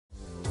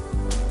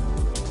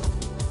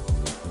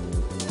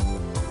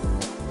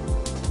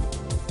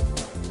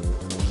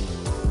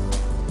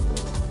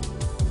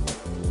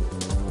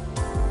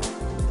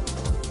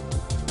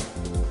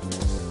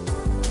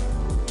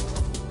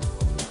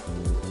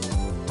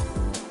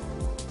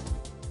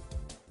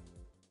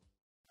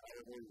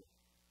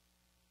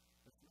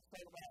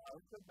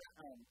let's go back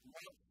on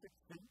Mark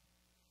 16,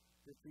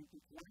 15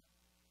 through 20.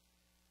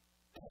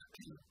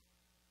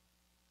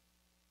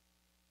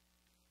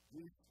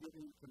 Jesus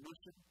giving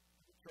permission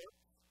to the church.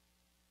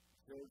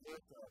 He says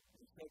this,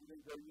 he said to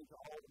them, go into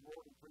all the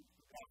world and preach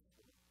the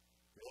gospel.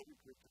 To every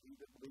creature, he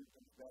that believes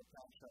in his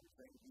baptized shall be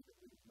saved, he that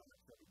believes not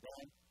shall be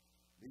damned.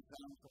 These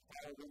signs shall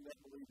follow them that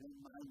believe in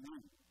my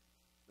name.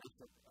 They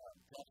shall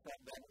cast out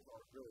devils,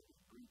 or really the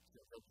Greeks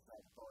that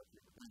exercise authority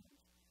over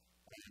demons.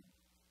 They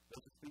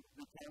shall speak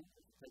new tongues,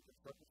 they shall take the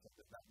purpose, that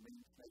does not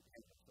mean snake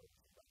handle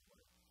service, by the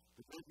way.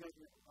 Because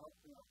there's God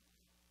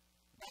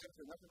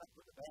said, nothing I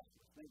put the basket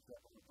of snakes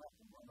up on the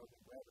platform, run over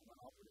and grab it, and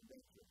offer it in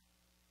danger.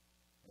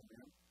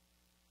 Amen?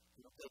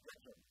 You don't take that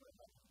service, but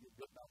you get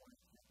bitten by one,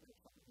 you can't do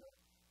something else.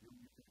 You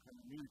can come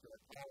and use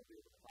it, all of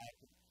it,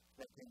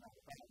 that came out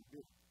of the fire, you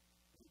did it.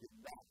 You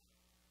didn't die.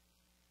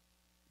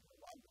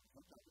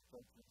 Sometimes the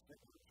folks in the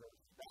secular church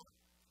die.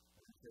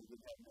 And they say they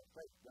didn't have enough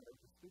faith, but they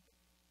were stupid.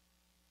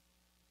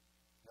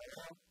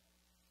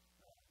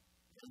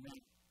 Amen.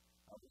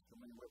 I was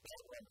familiar with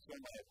that around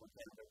Sunday one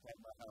time. They were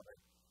talking about how they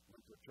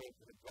went to a church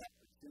that had dropped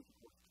the extension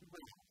cord 2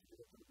 miles to get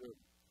up to the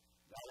building.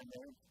 Got in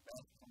there,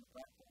 baskets on the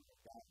platform, they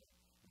got it.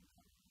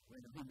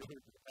 When they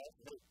went to the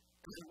pastor,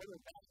 hey, what are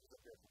the baskets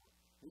up there for?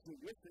 He said,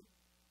 listen.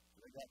 So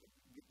they got to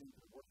get into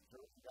the worship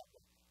service and got to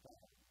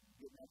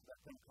get into that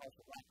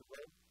Pentecostal right the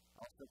way.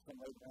 Also, some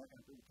lady down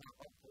there through the top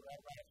up for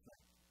that last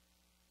night.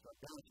 So I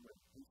danced with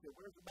him. He said,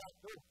 where's the back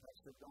door? I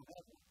said, don't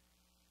have one.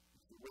 He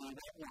said, well, you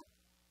got one.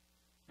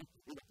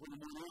 He put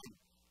him in.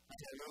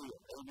 Hallelujah.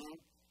 Amen.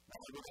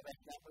 Now, I look at that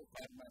Catholic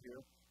fighting out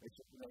here. They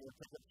said, they'll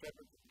take up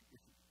separate.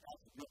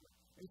 Accidentally.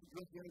 They said,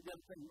 drink any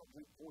other thing. You don't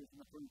drink before you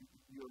prove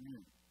you're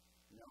immune.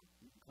 You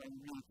can claim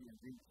immunity and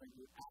Jesus think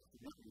you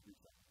accidentally do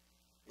something.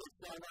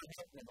 It's not going to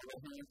help them. They lay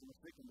hands on the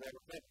sick and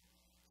they'll affect them.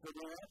 So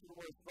then after the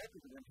Lord spoke to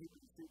them, he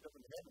was received up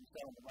in heaven,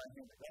 sat on the right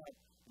hand of God,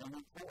 and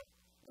went forth.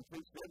 And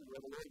preached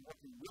everywhere, the Lord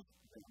working with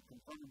them,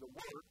 confirming the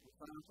word, the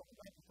signs of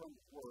God confirming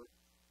his word.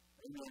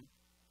 Amen.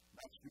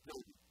 Not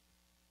stupidity.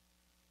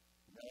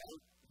 Now,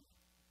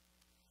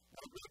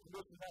 the Great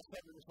Commission is not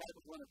something the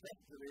disciples weren't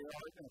accustomed to. They had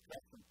already been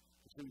accustomed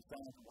to seeing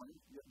signs and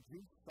wonders. Yet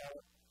Jesus saw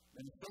it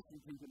and instructed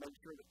them to make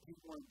sure that he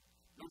wanted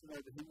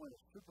a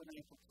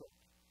supernatural church.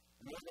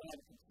 In order to have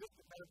a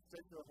consistent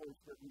manifestation of the Holy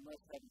Spirit, we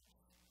must have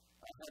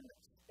an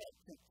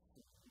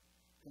expectancy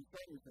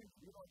concerning things.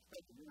 If you don't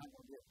expect it, you're not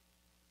going to get it.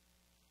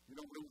 You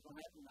don't believe it's going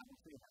to happen, you're not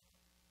going to see it happen.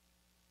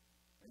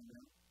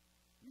 Amen.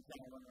 You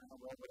kind of run around,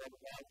 well, whatever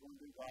God's going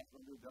to do, God's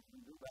going to do, God's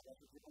going to do, that's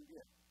what you're going to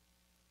get.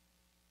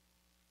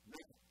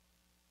 Nothing.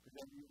 Because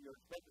then your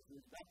expectancy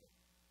is nothing.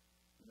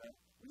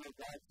 We know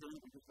God says,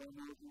 we just don't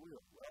know if he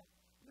will. Well,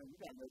 you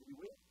got to know that he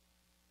will.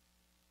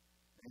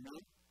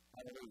 Amen.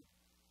 Hallelujah.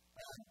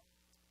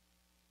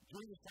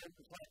 Jesus told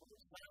the disciples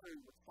that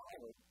salary was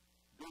followed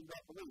did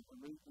not believe.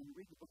 When you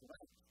read the book of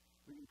Acts,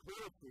 we can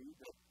clearly see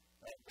that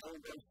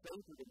those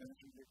stayed through the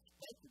ministry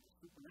expected the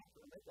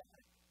supernatural, and they got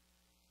it.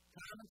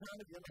 Time and time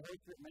again, the Holy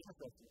Spirit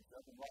manifested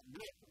itself in what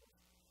miracles in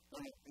the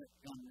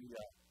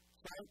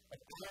sight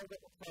of all that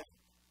were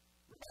present.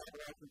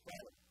 Revival has been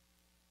followed.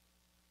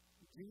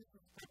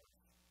 Jesus' purpose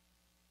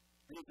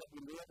is that we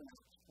live in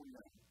Acts 29.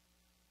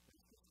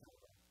 It's just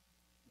kind of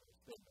a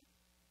statement.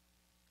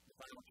 The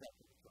final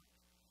chapter of the church.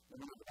 And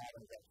we know the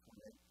Bible is Acts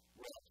 28.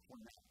 We're Acts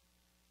 29.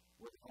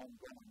 We're the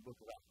ongoing book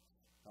of Acts.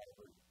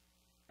 Hallelujah.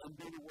 And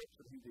do the works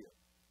that he did.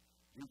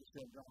 Jesus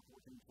said in John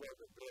 14:12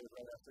 that very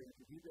well I say,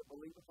 if you that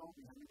believeth on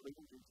me, how many believe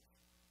in Jesus?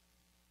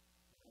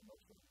 And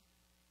most of them.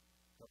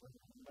 So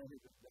anybody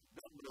that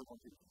doesn't believe on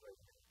Jesus,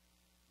 raise your hand.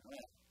 All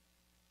right.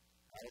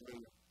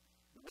 Hallelujah.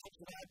 The works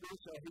that I do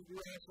shall he do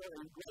also,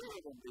 and greater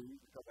than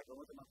these, because I go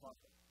into my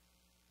Father.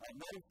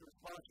 Notice the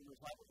response of the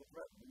disciples of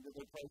threatening. Did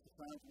they place the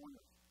signs and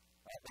wonders?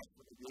 That's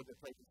what they did. They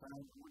placed the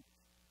signs and wonders.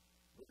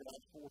 Look at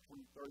Acts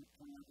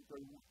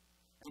 4:29-31.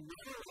 And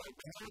now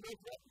they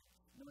threatened.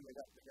 They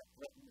got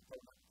threatened and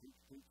told not to teach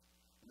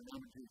in the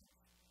name of Jesus.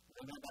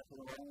 They went back to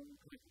their own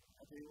country.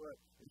 I tell you what,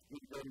 it's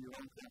good to go to your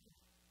own country.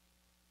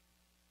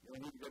 You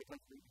don't need to go to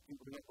country to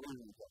people who don't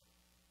believe in each other.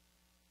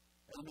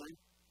 Amen.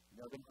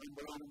 Them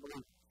unbelieving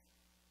believers.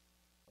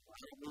 I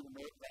don't believe in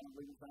miracles, I don't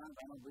believe in signs,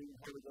 I don't believe in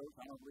Holy Ghost,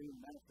 I don't believe in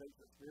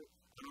manifestation of the Spirit,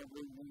 I don't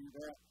believe in any of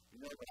that,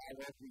 but I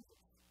love Jesus.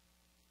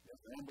 Yes,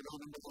 they're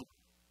unbelieving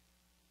believers.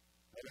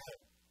 All right.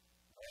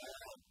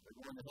 They're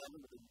going to heaven,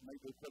 but they may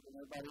be equipping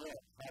everybody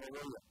else.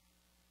 Hallelujah.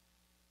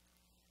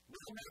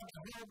 Listen now to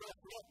hear their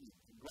threatening,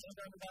 and grant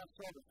unto thy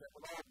servants that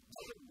with all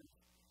boldness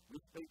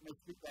we may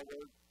speak thy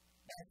word,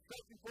 by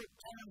stretching forth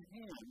thine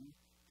hand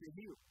to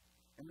heal.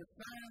 And the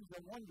signs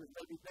and wonders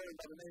may be done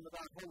by the name of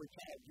thy holy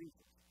child,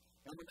 Jesus.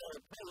 And when they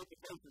were prayed, the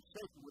face was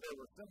shaken when they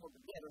were assembled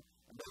together,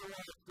 and they were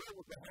all filled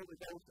with the Holy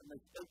Ghost, and they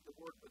spake the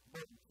word with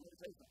boldness. Let me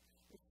say something.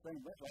 It's the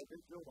same letter. I've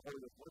been filled with the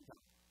Holy Ghost one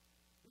time.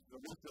 This is a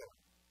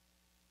refilling.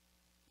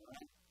 All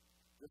right?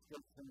 Just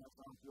because you sing that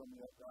song, fill me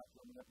up, God,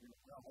 fill me up.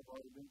 I've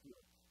already been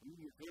filled. You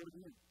get filled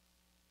again.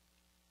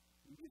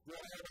 You get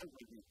filled all over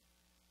again.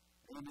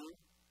 Amen?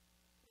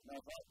 Now,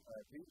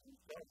 Jesus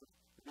tells us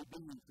to be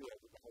being filled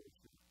with the Holy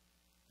Spirit.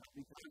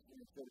 be thirsty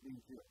instead of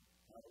being filled.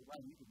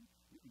 Right? You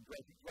can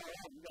dress it dry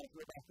out, you got to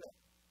feel about that.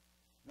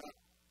 Now,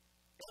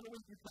 every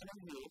week you come in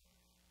here,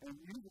 and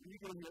usually you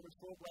get in here with a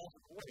full glass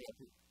of water up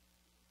here.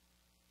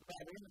 So by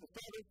the end of the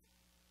service,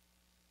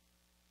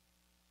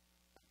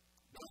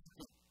 that's the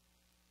thing.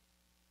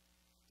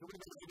 So we're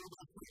going to do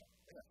that here.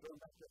 They got to throw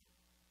them back there.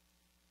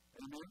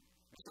 Amen?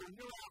 And so when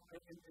you're out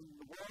in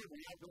the world, and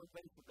you're out doing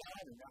things for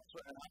God, and out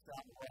in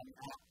the world, and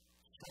out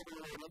serving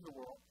the Lord in the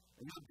world,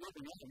 and you're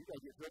giving out, you got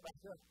to get filled back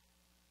there.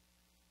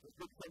 So it's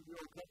good to come to your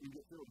own cup and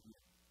get filled with you.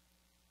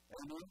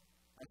 Amen?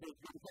 I think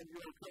it's good to come to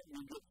your own cup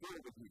and get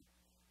filled with you.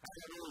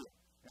 Hallelujah.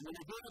 And then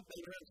again, they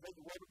have to make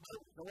the word of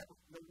boldness. So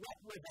what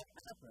would have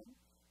happened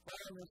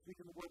following them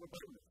speaking the word of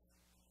boldness?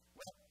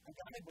 Well, I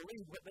got to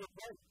believe what they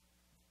say.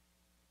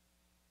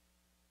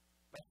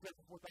 Let's take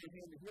the fourth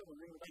hand to heal and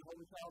ring about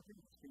Holy Child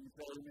Jesus. Can you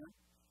say amen?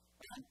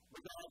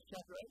 Look at Acts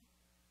chapter 8.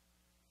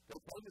 They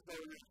told us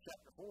over in Acts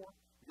chapter 4.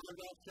 You go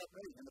to Acts chapter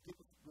 8, and the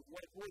people with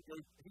one accord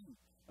gave heed.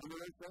 And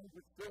there are things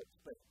which stood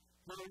faith,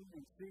 hearing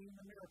and seeing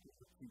the miracles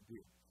that he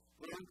did.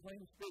 The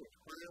unclean spirits,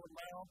 prayer with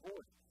loud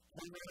voice,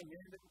 came out and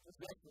many that were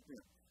possessed with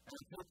him. And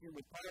they took him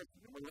with piety,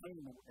 and were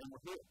lame and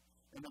were healed.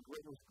 And there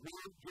was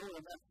great joy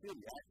in that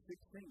city, Acts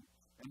 16.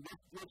 And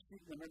this good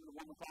seed, remember the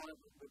woman calling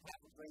the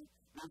prophet saying,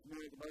 "This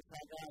Mary, the Most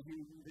High God, who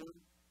you do."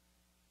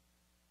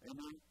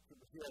 Amen. So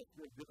she had a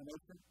spirit of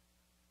divination.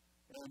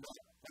 And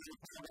finally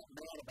Paul got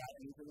mad about it.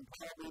 And he said, "And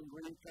Paul being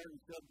grieved, turned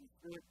and said to the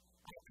spirit,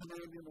 I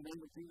command you in the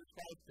name of Jesus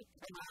Christ to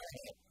come out of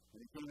her." And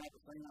he came out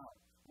the same hour.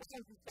 Why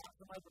don't you stop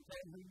somebody from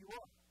telling who you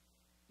are?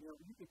 You know,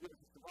 you could give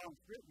us the wrong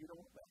spirit, you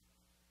don't want that.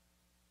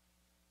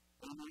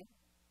 Amen.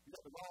 You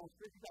got the wrong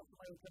spirit, you got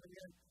somebody coming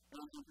in,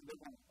 and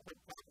they're going to quit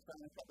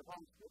prophesying, and got the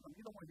wrong spirit, and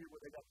you don't want to hear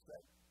what they got to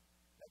say.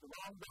 You got the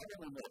wrong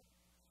devil in there.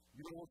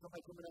 You don't want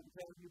somebody coming up and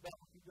telling you about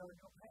what you've done in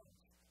your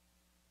past.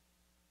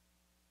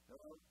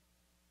 Hello?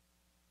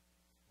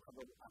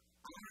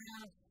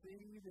 I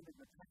see that in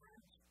the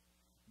past,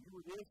 you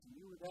were this and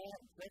you were that,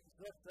 and such and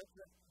such, such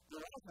and such. The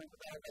last thing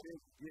about that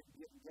is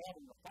getting down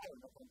and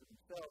following up under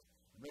themselves.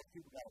 And those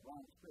people got a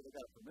wrong spirit, they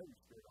got a familiar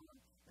spirit on them.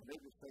 And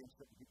they're just saying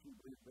stuff to get you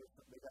to believe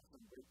they got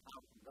some great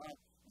power from God,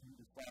 and you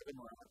just follow them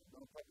around.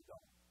 Don't fucking go.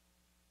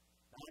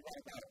 Now, I got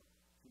about it.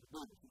 She's a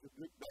business, she's a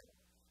big beggar.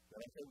 That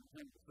I say when it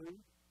comes to food,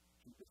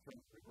 she just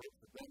comes to the grapes,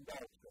 the dumb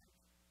dog stage.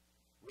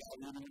 We're all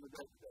eating in the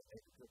day today. They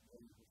could cook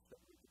things and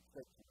stuff. We could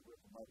fix it with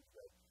the Mother's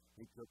Day.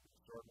 He cooked the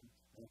sermon.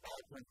 And if I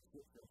drink the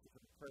six days, it's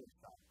in the praise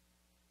time.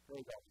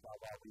 Praise God, stop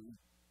while we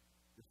eat.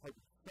 Just take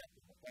a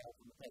second to fall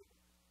from the table.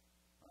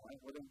 All right?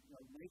 Well, then,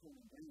 Nathan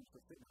and James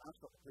were sitting in the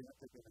hospital, cleaning up,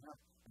 taking the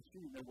house, and she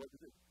didn't know what to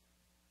do.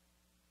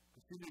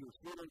 Because she knew the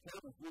spirit of the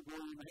table, she was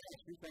going in the house.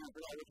 She found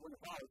out which one to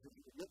follow so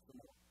she could get some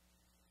more.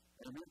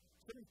 And then,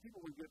 so many people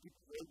would get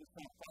people, they just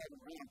kind of follow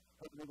them around,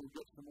 hoping they would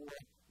get some more,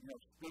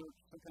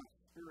 some kind of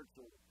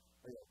spiritual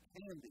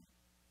candy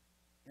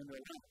in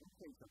their life. Let me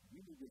tell you something.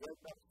 You need to get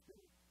by the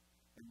spirit,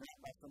 and not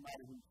by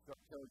somebody who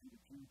tells you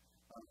that you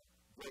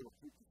drove a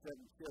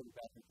 57 Chevy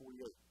back in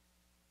 48.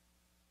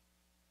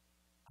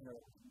 I know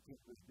you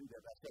can't really do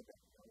that, but I said that.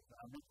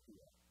 I meant to do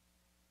that.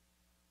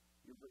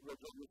 You drove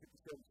a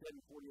 57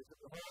 Chevy 48.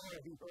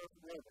 He heard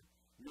from heaven.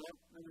 You know,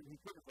 he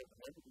couldn't have heard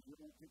from heaven because you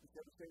don't think the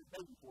 57 Chevy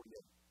baby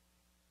 48.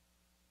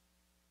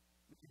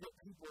 But you get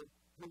people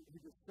who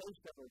just say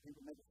stuff or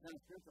people make it sound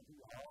spiritual.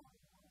 People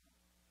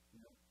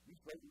you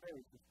straight and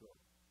married this girl.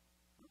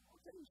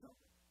 I'll tell you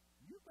something.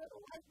 You better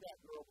like that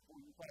girl before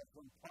you find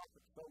some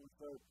prophet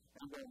so-and-so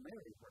and go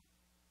marry her.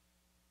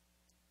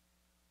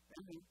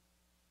 Amen.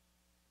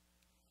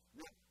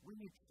 Now, we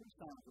need two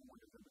signs of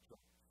wonders in the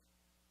church.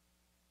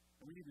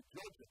 And we need to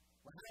judge it.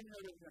 Well, how do you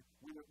know that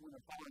when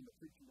they're following the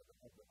preaching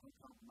of the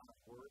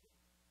uncompromised word?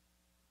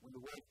 When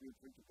the word's being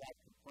preached, God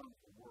confirms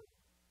the word.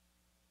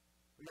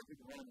 We got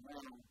people running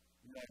around,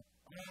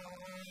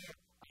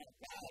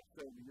 God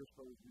showed me you're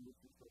supposed to do this,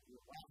 you're supposed to do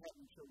it. Why haven't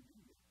he showed you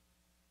yet?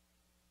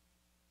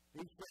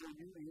 He showed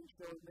you, and he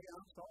showed me,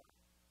 I'm sorry.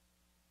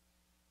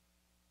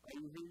 Are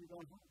you here? You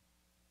going home?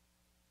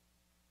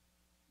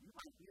 You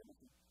might be able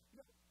to.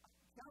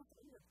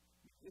 Counsel is,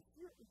 if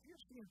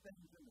you're seeing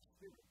things in the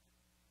spirit,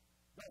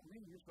 don't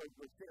mean you're supposed to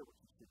go share what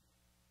you see.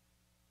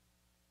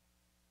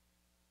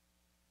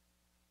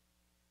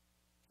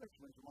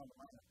 Especially when you're on the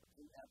line of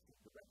the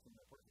absolute direction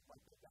that person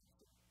like that down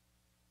to.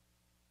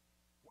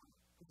 Why?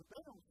 Because if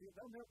they don't see it,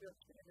 they'll never be able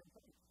to stand in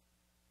faith.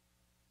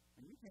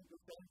 And you can't go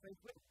stand in faith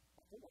with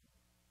them.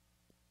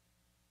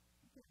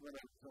 You can't run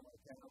out to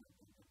somebody's town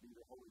and be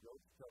the Holy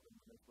Ghost and tell them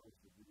when they're supposed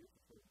to do this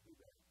and supposed to do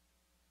that.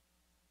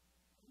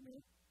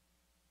 Amen.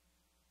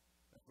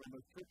 That's where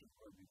most churches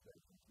are these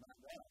days. It's not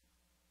God.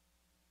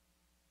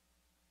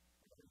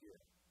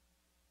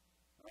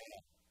 All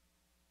right.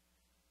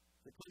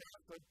 So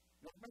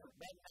remember,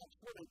 back in Acts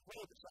 4, they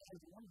prayed the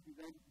signs and wonders be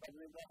done by the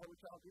name of our Holy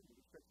Child Jesus.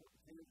 We expect what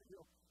the king of the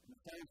hill. And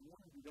the signs and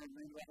wonders be done in the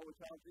name of our Holy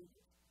Child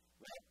Jesus.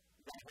 Right?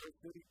 We got a whole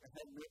city that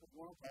had miracles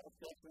going on. Paul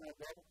steps in our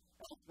devil.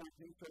 Acts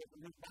 19 showed up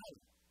in his body.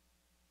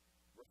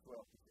 Verse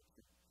 12 to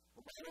 16.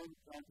 But by then,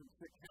 on to the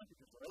sick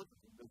handkerchiefs were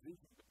opened, and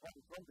diseases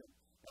departed from them.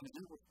 And the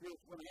evil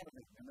spirits went out of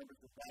him. And remember,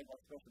 this guy got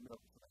special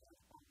milk.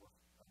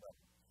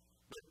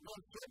 But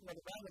there's certain of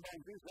the Babylon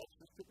Jews, that's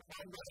just to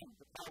find out,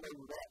 to follow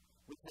over that,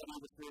 we tell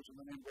evil spirits in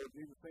the name of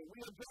Jesus, saying, we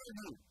adore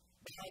you,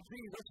 by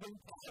Jesus whom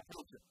Paul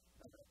preaches.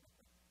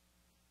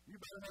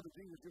 You better know the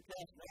Jesus you're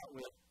casting out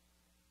with,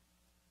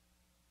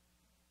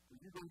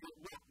 because you're going to get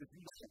whipped if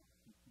you don't.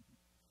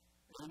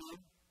 Amen?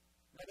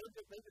 Now, they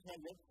just have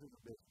emphasis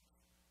of business.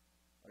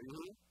 Are you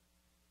here?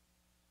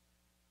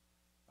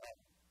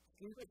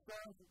 Stephen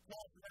sons of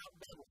casting out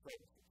devil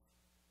services.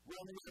 We're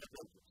on the other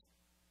pages.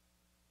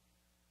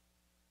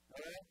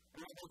 Alright?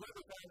 And when they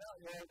ever find out,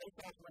 they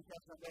saw someone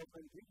casting out devil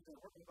services, Jesus said,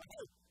 working about,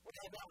 hey, what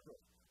have I got with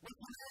this? We're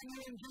telling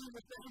you in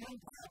Jesus' name,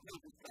 Paul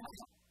preaches, come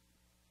on.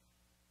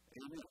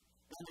 Amen.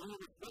 And the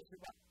evil spirits,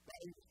 that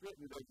evil spirit,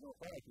 there's no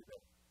authority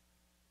there.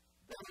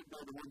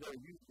 They're the one that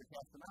are used to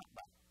cast them out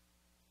by.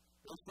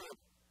 They said,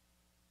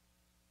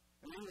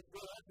 and the evil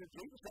spirit answered,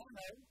 Jesus, I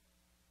know.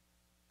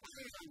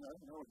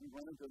 He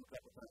went into them a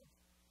couple of times.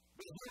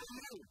 But who are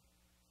you?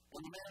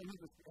 And the man who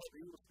had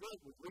the evil spirit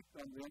was weak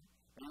on them,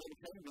 and he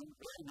overcame them,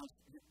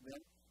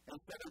 and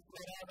set them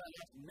straight out of the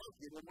house,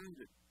 naked and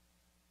wounded.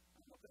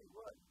 I'm going to tell you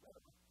what,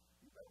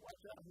 you better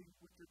watch out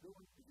what you're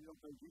doing if you don't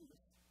know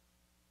Jesus.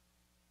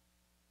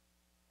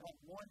 That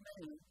one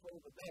man full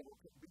of the devil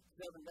could beat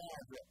 7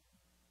 guys up.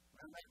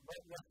 And that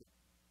butt nothing.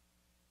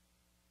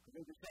 Because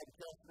they just tried to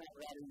cast them out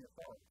without any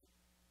authority.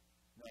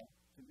 No.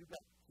 So you've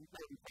got to be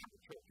part of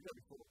the church. You've got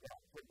to be full of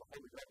God, full of the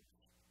Holy Ghost,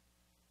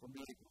 for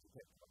miracles to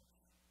take place.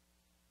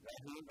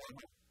 Right here, right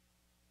home.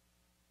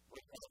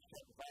 Verse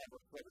chapter 5,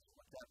 verse 7 is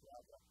my chapter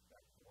I've got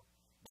back before.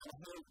 Now the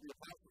hands of the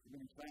apostles and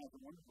many signs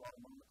and wonders wrought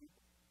among the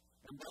people.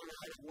 And they were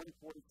out of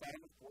 140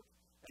 Simon's court,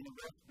 and the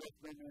rest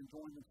men and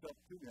joined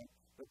themselves to them,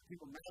 but the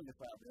people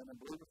magnified them and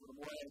believed for the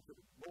more added to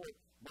the Lord,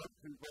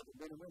 multitudes both of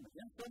men and women.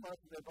 Insomuch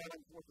that they brought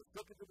them forth the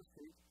sick into the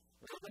streets,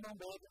 laid them on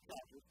beds and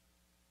couches.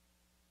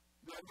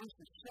 They reached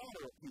the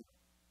shadow of people.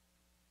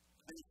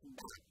 Facing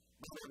back,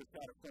 but they was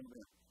out of some of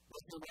them.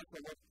 They came also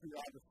up to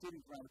all the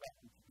cities round about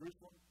from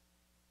Jerusalem,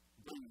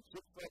 bringing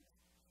sick folks,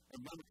 and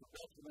many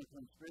professed them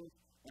from the streets,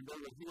 and they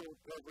were healed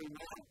every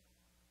man.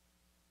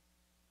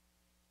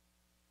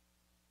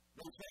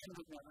 They found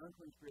him an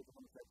unclean spirit of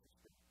homosexual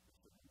spirit.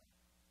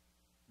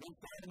 They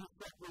found him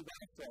separately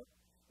also,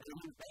 and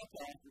he was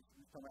baptized. This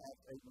is from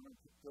Acts 8, when he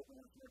took the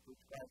answer and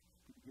preached Christ,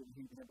 to give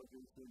heed to him, but he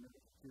was seen in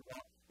the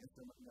rock, and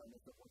some of them,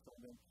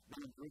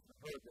 then in Jerusalem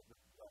heard that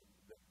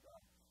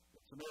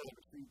Samaria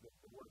received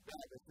the word of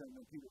God. They said,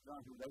 when Peter and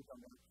John, who laid on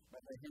them,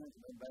 that their hands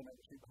and then they might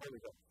receive the Holy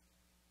Ghost.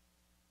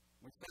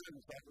 When Simon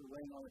started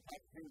laying on the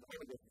top of the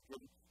Holy Ghost was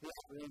given, he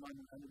offered him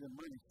under them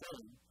money,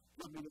 saying,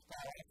 give me this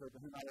power also, but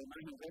whom I lay my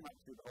hands, they might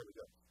receive the Holy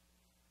Ghost.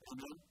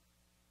 Amen?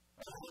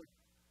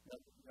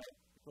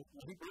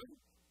 Now he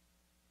believed.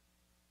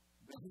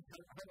 Then he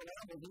hung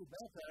around and he was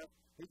baptized.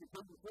 He could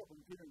prove himself when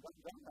Peter and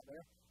John out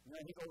there.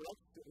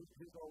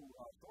 His old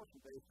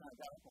sorcery days kind of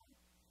got up on him.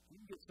 You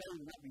can get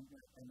saved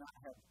and not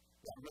have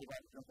that really right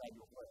to jump out of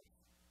your flesh.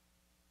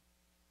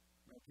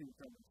 Now, Peter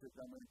told me, he says,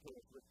 I'm going to tell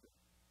us with this.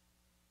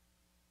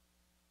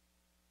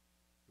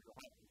 Your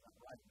heart is not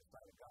right in the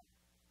sight of God.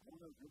 I don't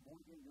know if you're born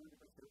again, you're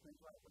going to say things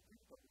right, but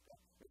Peter told me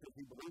God. Because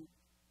he believed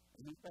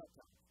and he's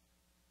baptized.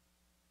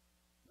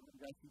 You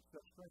got to keep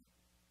such strength.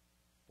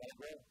 Got to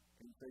grow.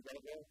 Can you say got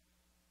to grow?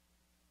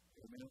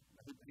 Amen.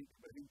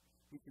 But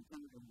he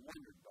continued and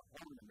wondered the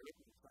whole and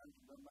miracles and signs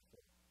and done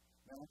myself.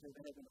 Now, I say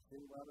they had been a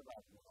fool out of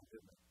life,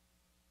 didn't they?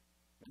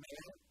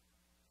 Amen.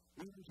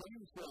 Even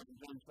James says in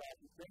James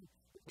 5:16,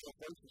 if they are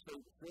placed to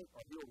save the sick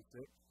or heal the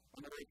sick, and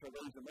the way shall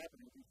raise them up,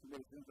 and if he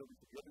commits sins, they'll be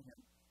forgiven him.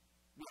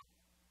 Now,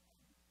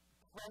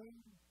 praying,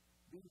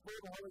 being full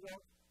of the Holy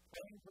Ghost,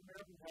 praying for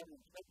miracles, having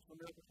expected for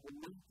miracles, will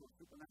lead to a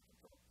supernatural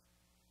change.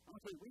 I'm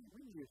going to say, we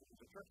need, as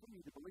a church, we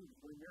need to believe in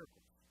doing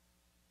miracles.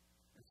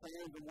 And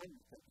signs and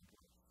wonders taking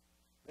place.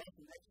 That's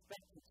an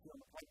expectancy on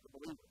the part of the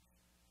believers.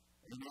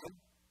 Amen?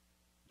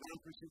 John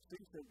 3:16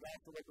 says, God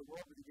so loved the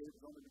world that he gave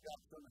his only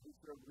begotten Son, that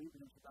whosoever believes in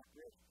him should not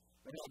perish,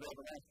 but have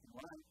everlasting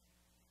life.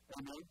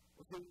 Amen?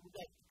 Well, so we've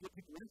got to get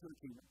people into the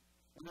kingdom.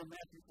 And then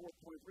Matthew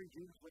 4:23,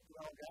 Jesus went to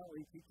all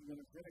Galilee, teaching in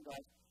the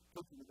synagogues,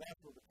 preaching the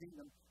gospel of the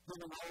kingdom,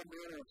 healing all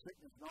manner of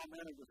sickness and all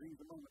manner of disease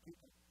among the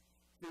people.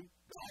 See,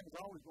 God is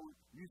always going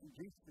using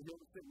Jesus to heal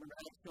the sick. Remember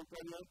Acts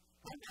 10:38?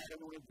 How God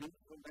anointed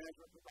Jesus from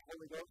Nazareth with the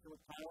Holy Ghost and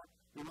with power.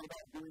 He went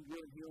about doing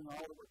good and healing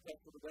all that were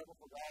touched of the devil,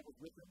 for God was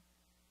with him.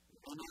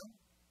 Amen?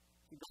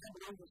 See, God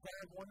believes in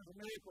signs, wonders, and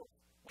miracles.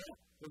 Well,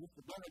 because it's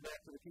the benefit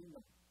to the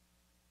kingdom.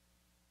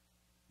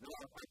 There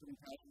are opening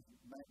passages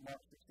in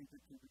Mark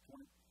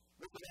 16:15-20.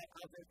 Look at that,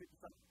 Isaiah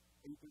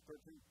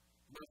 57:8-13.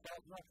 My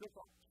thoughts are not your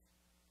thoughts.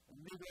 And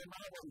neither are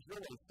my ways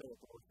your ways, saith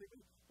the Lord. See,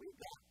 we've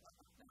got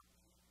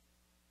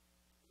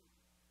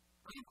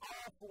I'm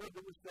all for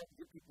doing stuff to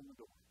get people in the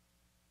door.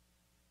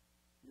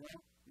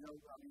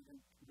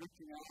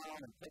 Reaching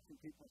out and texting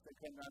people if they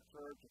come to our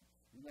church.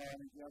 And,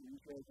 you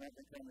say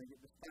they come and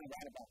just find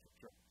out about the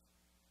church.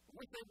 But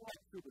once they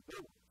walk through the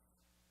door,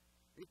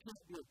 it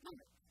can't be a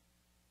gimmick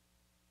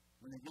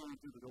when they get in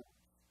through the door.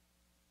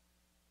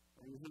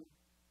 Are you here?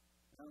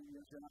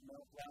 send out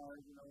mail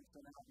flyers,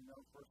 send out,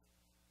 first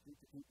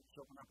people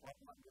show up in our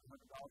parking lot and get $100.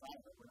 I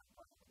don't know, we're not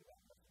going to do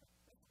that.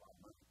 That's a lot of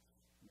money.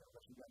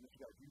 Unless you got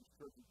a huge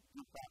church and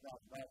you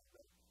 $5,000,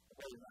 but the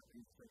way you're not going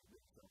to use the same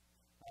thing. So,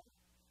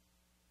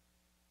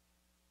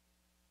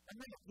 and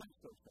then it takes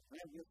those things.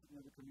 Then it gets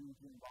the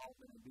community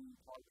involvement and being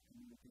part of the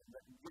community and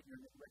getting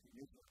your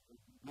recognition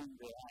of being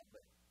there out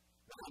there.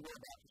 But I know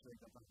about to say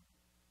something.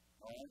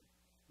 All right?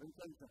 Let me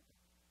tell you something.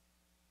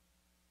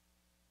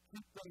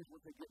 Keep things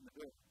once they get in the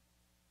building.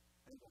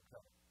 Ain't going to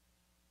cut it.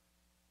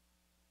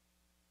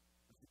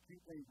 But the key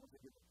things once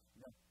they get in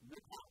the no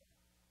power.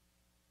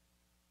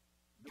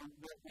 No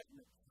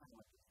government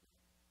power.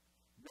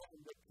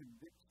 Nothing that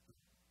convicts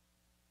them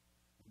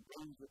and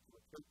brings it to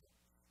a focus.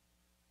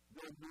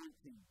 No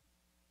anointing.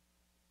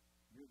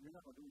 You're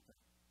not going to do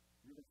anything.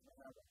 You're going to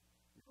have a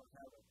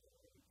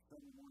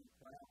Sunday morning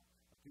crowd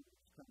of people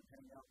just come and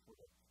hang out for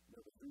the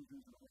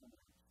Susies and the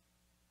Women.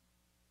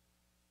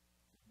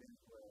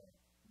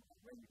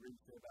 Randy Reed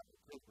said about the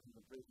Chris when he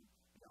was in prison,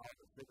 all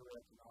the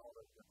cigarettes and all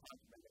the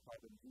pipes, they called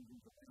them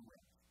Susies and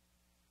Women.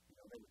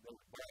 They would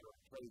barter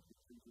and trade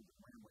with Susies and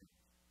Women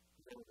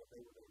because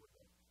they were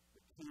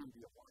the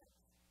candy of life.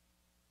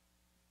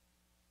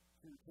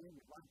 See, the candy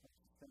of life is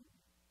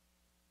sustainable.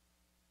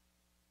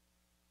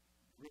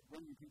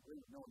 Bringing people in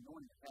with no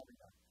anointing, having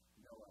a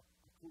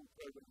cool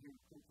program here,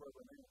 a cool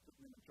program there, put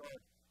them in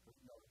charge of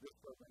this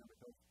program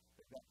because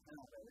they've got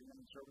talent there, they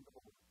ain't serving the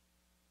Lord.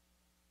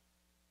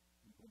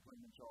 You can put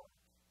them in charge.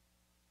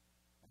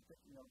 I think,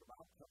 the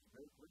Bible talks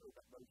very clearly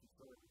about those who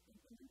serve in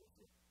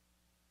leadership.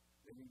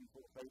 They need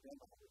before faith and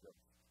the Holy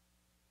Ghost.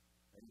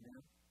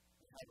 Amen?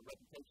 They have a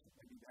reputation,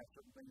 they need to have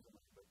certain things in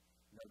them, but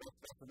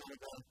that's another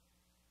day,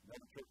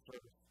 another church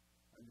service.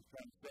 I'm just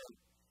trying to say,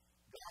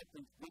 God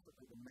thinks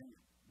differently than man.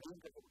 Man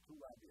has over two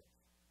ideas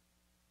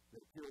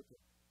that appeal to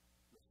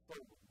the soul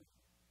of man.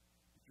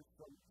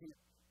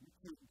 You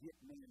can't get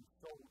man's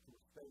soul to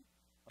a state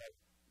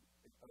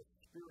of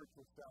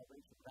spiritual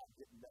salvation without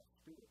getting that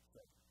spirit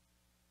saved.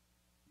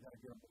 You got to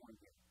get them born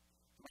again.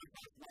 So my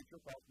thoughts, not your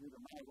thoughts, neither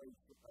my ways,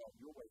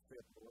 your ways,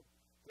 saith the Lord.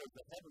 Because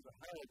the heavens are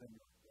higher than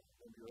your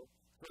earth.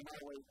 So my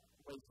ways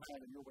higher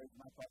than your ways,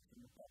 my thoughts than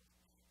your thoughts.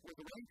 When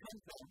the rain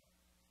comes down,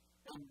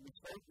 and the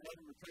state and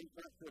heaven returns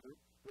back thither,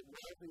 it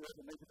waters the earth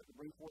and maketh it to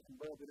bring forth and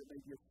well, that it may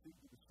give seed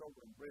to the sower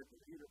and bread to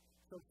the eater,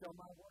 so shall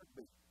my word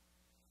be.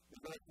 It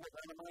goes forth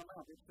out of my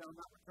mouth, it shall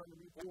not return to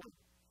me void,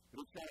 but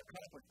it shall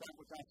accomplish that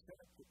which I sent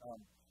it,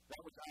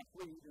 that which I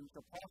plead, and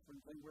shall prosper in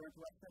things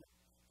whereunto I sent it.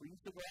 For you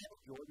shall go out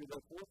with joy, you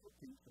go forth with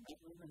peace, and that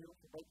in the hills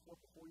shall break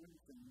forth before you in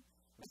the sea,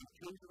 and the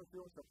trees of the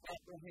field shall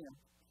clap their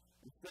hands.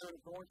 Instead of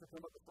the thorns shall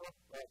come up the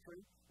fir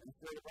tree, and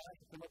instead of the vine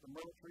shall come up the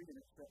myrtle tree, and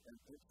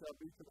it shall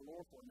be to the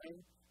Lord for a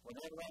name, for an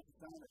everlasting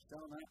sign that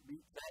shall not be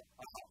cut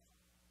off.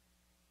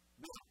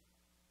 Now,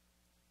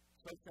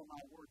 so shall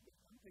my word be.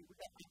 I think we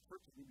got these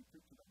churches need to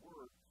preach the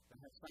word that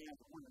has signs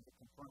and wonders that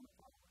confirm it.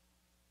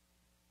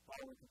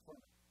 Follow and confirm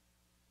it.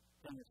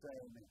 Can you say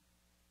amen?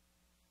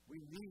 We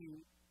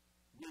need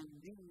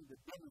the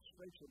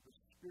demonstration of the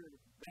Spirit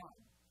of God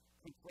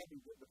confirming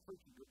the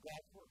preaching of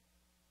God's word.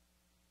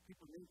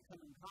 People need to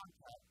come in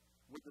contact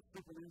with the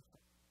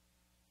supernatural.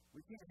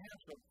 We can't have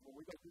stuff where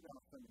we go through that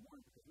on Sunday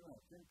morning because we don't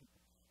have sin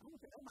people. I'm going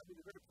to say that might be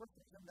the very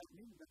person in that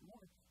meeting that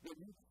morning that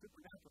needs a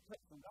supernatural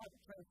touch from God to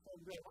transform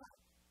their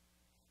life.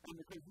 And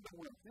because you don't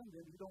want to offend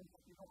them, you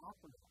don't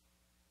offer them.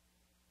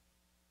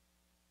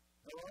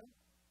 Hello?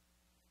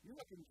 You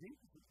look in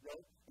Jesus'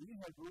 day, and you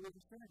have rulers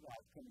of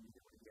synagogues coming to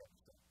hear what he has to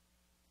say.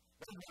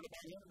 They heard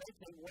about him, and they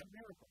came and want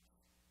miracles.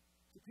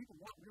 See, people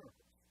want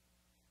miracles.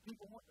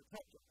 People want the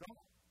touch of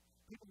God.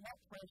 People want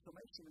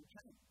transformation and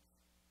change.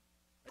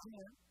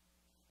 Amen.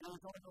 And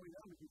it's only going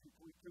on because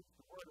we preach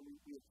the word and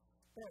we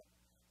expect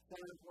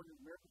signs, wonders,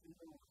 miracles,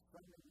 even on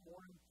Sunday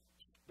morning,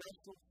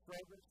 special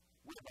service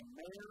with a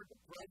mayor, the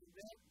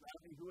president,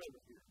 whoever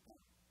here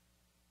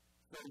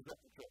shows up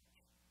the church.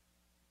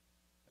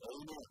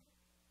 Amen.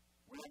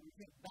 We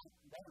can't back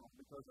down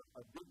because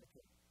of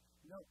dignitary.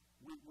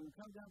 When we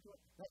come down to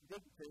it, that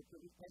dignitary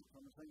should be taken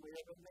from the same way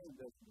every man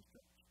does in this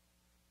church.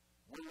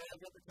 We all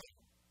get the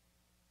table.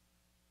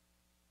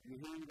 You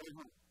hear you go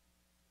home.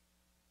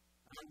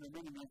 I don't know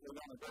many men go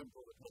down a road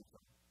for the take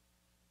some.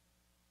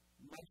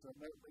 Most of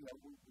them, we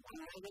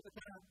all get the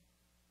time.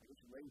 I guess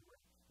you raise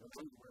where a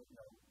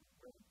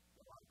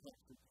lot of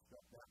text and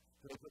stuff down.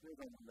 So they put theirs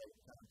on one day at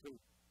a time too.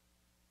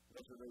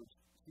 Those are those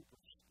super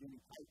skinny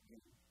tight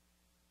jeans.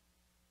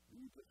 And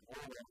you put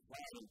oil and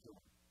fire into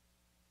them.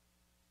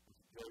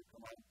 It's a joke,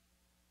 come on.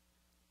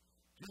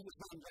 Jesus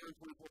said in John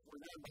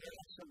 24:49, but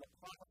I send the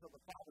promise of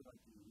the Father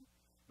unto you,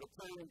 but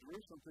pray in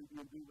Jerusalem to be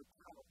endued with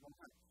power from on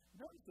high.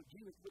 Notice that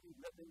Jesus didn't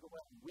let them go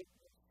out and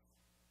witness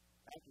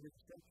after his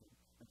ascension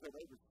until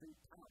they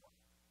received power.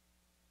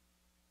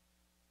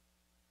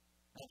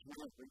 That's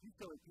one of the you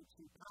shall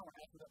receive power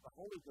after that the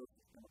Holy Ghost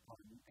has come upon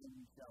you, and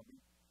you shall be,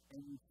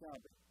 and you shall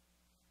be,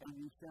 and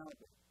you shall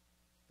be.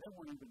 They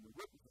weren't even the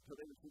witnesses until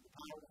they received the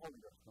power of the Holy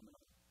Ghost coming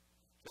on.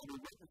 So the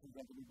witnesses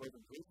unto me both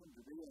in Jerusalem,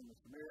 Judea, and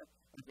Samaria,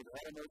 and to the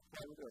uttermost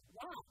part of the earth.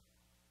 Why?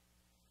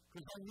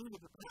 Because they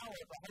needed the power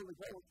of the Holy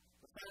Ghost,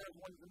 the signs,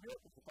 wonders, and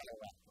miracles to follow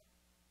after.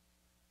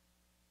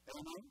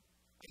 Amen?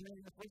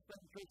 The first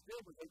thing the church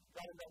did was they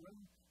got in that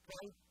room,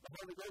 prayed, the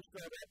Holy Ghost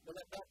showed up, they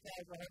got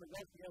baptized in the Holy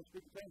Ghost, began to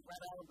speak in tongues,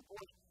 ran out on the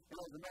porch, and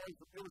it was a noise.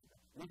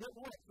 We didn't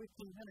want a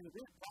 15-minute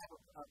event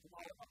from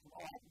all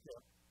Africa.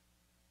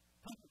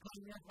 People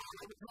came in from all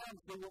over town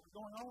to see what was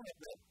going on up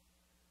there.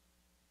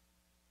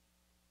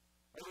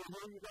 And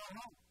then you go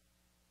home.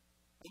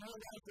 And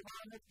then after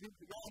the next group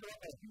together,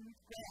 a huge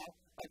crowd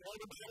of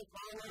everybody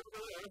from all over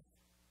the earth.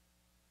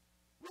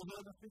 We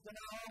heard them speaking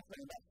our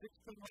offering, about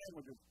 16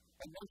 languages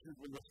and nations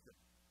were listed.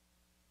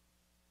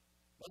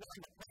 They got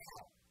in the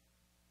crowd.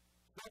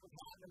 Stuff was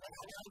happening, they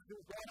had what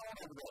was going on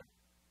over there.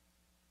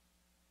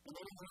 And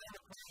they didn't have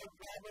a crowd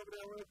drive over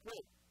there real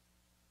quick.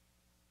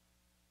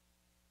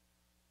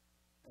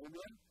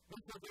 Amen? He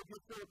said they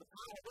get filled with the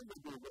power, then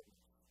they do witness.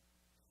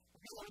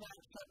 We go down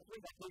to chapter 3,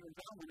 that Peter and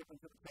John went up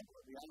into the temple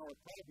at the hour of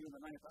prayer in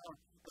the 9th hour,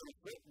 and a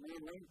certain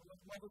man named from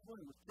his mother's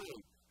womb was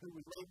killed, who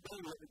was laid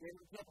daily at the gate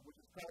of the temple, which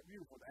is called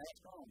Beautiful, to ask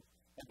alms.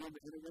 And then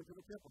they entered into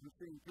the temple, who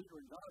seeing Peter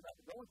and John about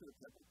to go into the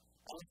temple,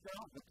 asked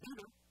alms. But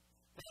Peter,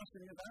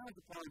 casting his eyes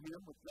upon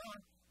him with John,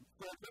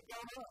 said, "Look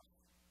on us."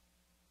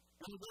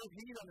 And he gave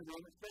heed unto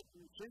them,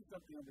 expecting to see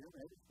something unto him,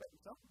 and they expected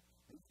something.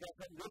 He's got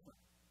something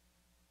different.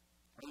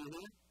 Are you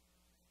here?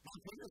 And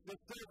Peter said,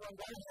 "Sir, one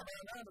day have I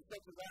none of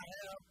such as I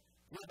have.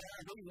 Here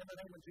I be in the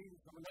name of Jesus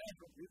from the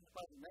Nazareth, Jesus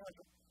Christ of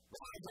Nazareth. But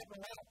I got the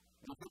water."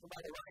 And he took him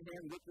by the right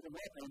hand and lifted him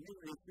up, and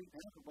immediately his feet and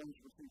ankle bones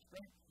received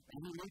strength. And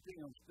he leaping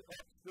and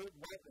stood,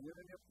 walked, and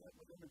entered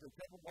with him into the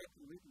temple, walked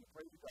and leaping and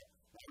praised God.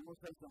 Now, I'm going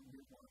to say something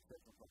here. I want to say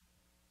something.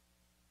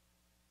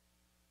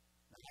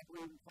 Now, I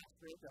believe in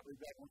prosperity. I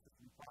believe God wants us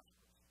to be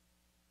prosperous.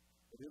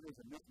 But it is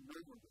a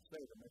misnomer to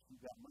say that unless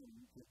you've got money,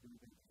 you can't do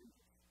anything for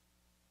Jesus.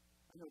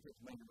 I know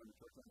there's money in the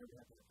church. I know we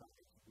have to have time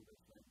to do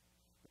those things.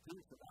 But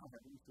Peter said, "I don't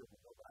have any silver,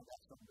 but I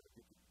got something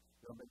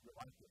that'll make your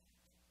life different."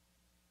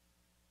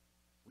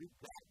 We've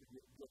got to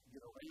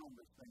get around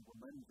this thing where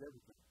money's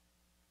everything.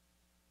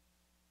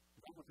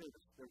 Because I'm going to tell you,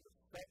 there's a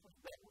selfish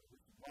devil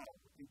which is wrong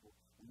for people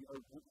when you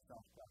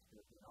overemphasize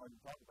prosperity. And I already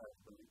talked about it,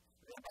 but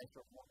everybody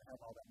starts wanting to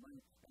have all that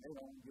money, and they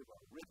don't give a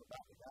rip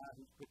about the guy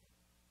who's cooking.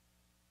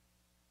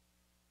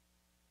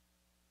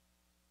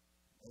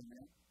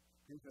 Amen?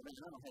 People say, "Man,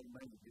 I don't have any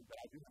money to give, but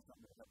I do have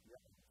something to help you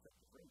out and set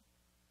you free."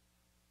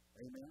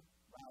 Amen?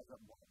 Rise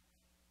up and walk.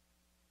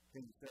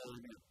 Can you say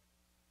amen?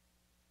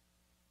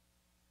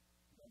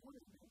 You don't want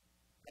it, amen.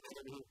 How about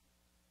over here?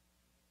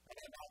 How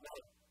about not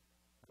know?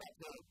 How about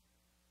say?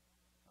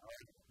 All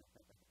right.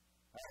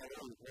 All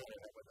right,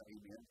 that was an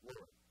amen.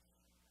 Glory.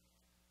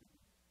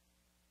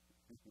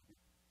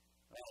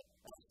 All right.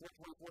 Acts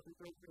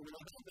 4:24-33. When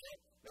I heard that,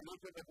 they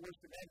looked at the voice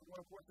to God, and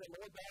one of course said,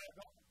 "Lord, thou art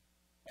God."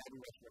 We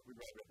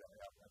read that.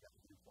 I got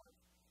the two points.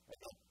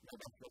 Okay. Now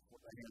that's just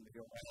what they hand to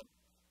him.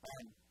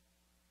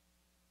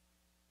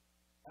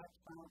 Acts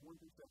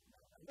 5:1-7.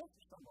 Now, that's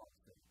just somebody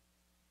saying.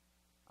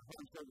 I heard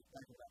him say this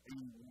back in about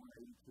 81,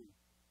 82.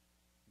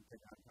 You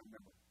take out time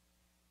remember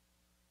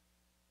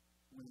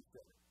when he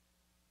said it.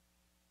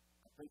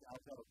 I think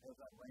I'll tell it as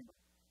that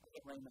Raymond. I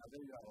said, "Raymond, I'll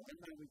tell you,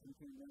 Raymond, we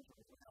continue ministry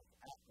with the house of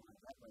Akron,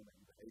 that Raymond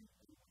in the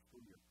 81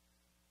 school year."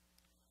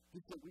 He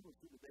said, "We will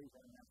see the days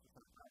right now to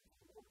start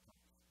practicing the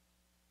overtime."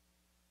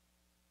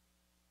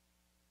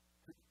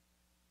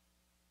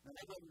 Now,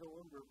 I didn't go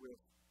over with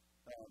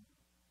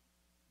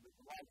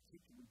the life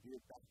teaching we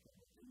did back in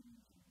the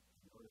 80s and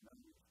the early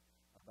 90s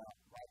about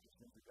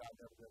righteousness that God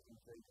never does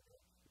anything and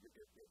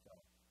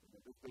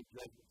this big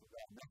judgment for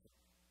God nothing.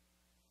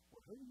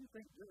 Well, who do you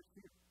think judged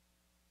here?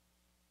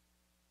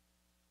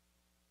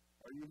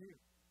 Are you here?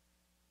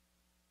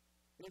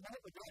 It's not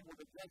the God was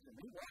a judge him.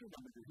 He wanted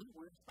them to do. He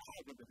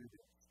inspired them to do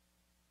this.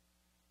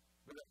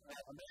 But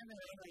a man in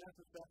heaven has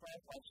to step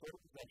out by sort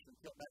of possession,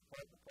 get back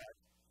part of the price.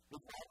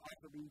 His wife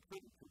ought to be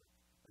treated to it.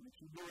 And if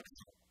you do it,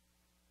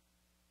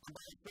 and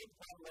by a certain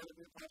time, let it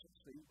be a person to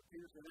see. But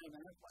Peter said,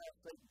 "Man, that's why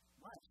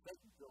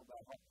Satan filled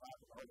that heart fire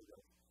with the Holy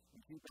Ghost. And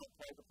keep that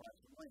part of the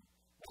price of money.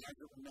 Why is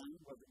it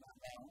remained? Was it not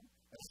bound?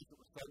 And if it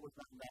was so, was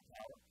not in that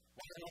power?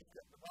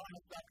 Why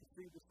hast thou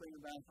conceived this thing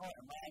in thine heart?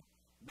 And why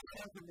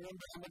unto men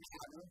down the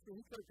God?" And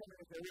he could have come in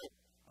and said, "Look,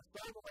 I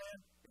stole the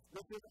land.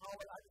 This isn't all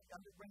that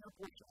I'm just bringing a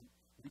portion.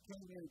 If he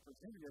came in and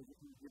presented as if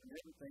he was given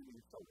everything that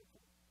he sold it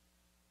for."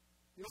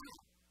 You know?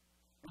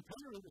 And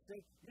Peter would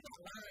say, "You're not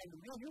lying to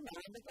me, you're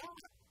lying to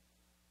God."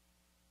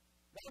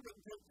 God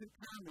didn't take too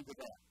kindly to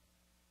that.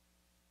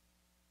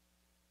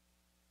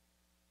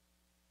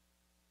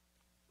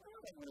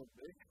 Well, that was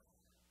big.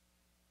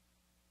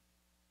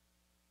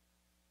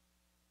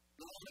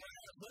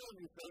 Then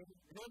you say,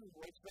 "Then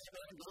let's go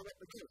down and give up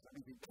the gifts." I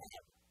mean, he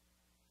died.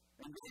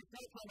 And God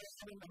still came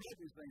out and had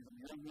these things. And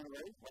the young men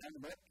raised, lined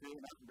them up,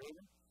 carrying out and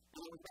building.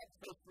 And it was about the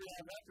first 3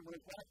 hours after when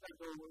the class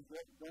member was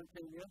done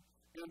came in.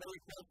 And they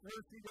questioned her,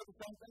 she did the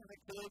same thing, and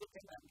they carried it,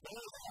 came out and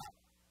carried it out.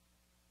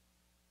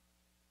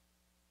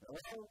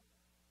 Hello?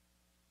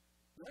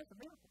 Well, that's a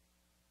miracle.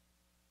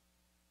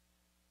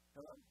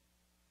 Hello?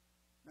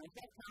 Now, it's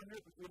that kind of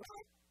miracle you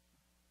like.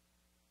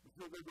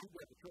 Before they did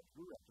that, the church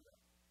grew after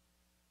that.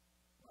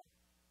 Right?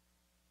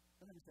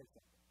 But let me say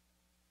something.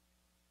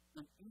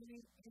 In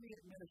any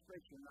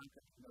administration,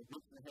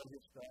 Nixon had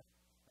his stuff.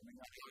 I mean,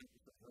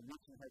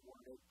 Nixon had one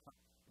of those,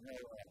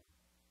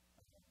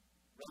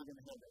 Reagan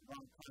had that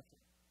wrong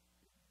country.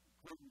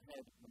 Clinton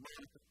had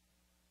America.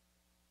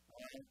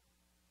 All right?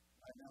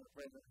 Right now, the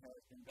president has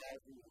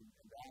Benghazi and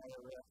the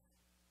IRS.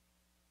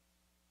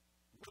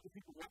 What do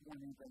people want more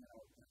than anything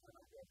else in our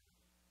government?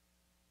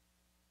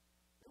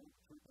 They want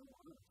the truth and the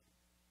honesty.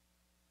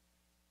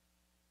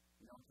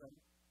 You know what I'm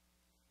saying?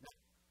 Now,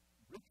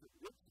 Richard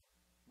Nixon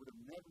would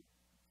have never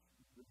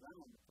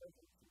resigned the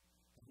presidency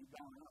if he'd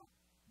gone out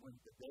when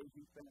the day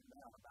he found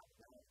out about the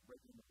guy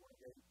breaking the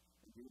Watergate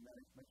and getting that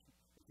information.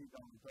 If he'd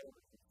gone and told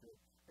us and said,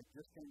 it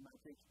just came to my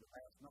attention that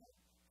last night,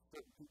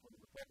 certain people in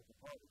the Republican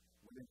Party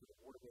went into the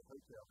Watergate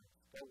Hotel and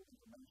stole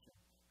information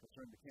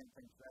concerning the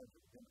campaign strategy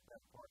of the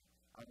Democratic Party.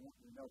 I want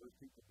you to know those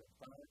people have been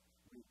fired.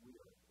 We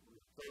are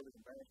thoroughly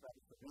embarrassed by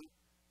this event.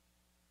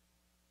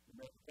 The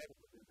American public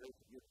have been very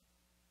forgiving.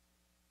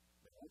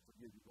 They won't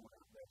forgive you going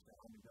out there saying,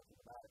 I knew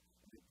nothing about it,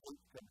 and then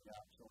tapes coming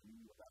out showing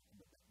you about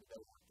commitment the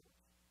day afterwards.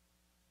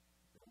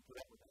 They won't put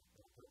up with that. They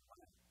won't put up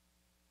with that.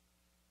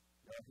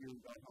 Y'all here,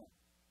 you go home.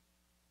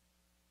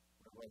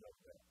 We're right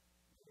over there.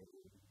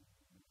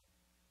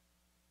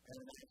 And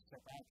then I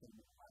step out and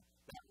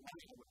that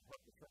line would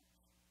hurt the church.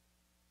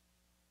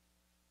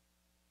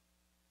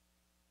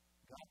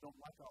 God don't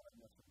like all that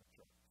mess in the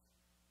church.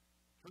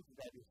 Church is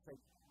that is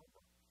safe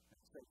harbor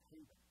and safe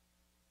haven.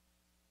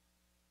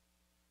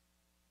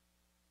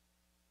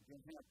 God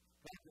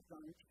is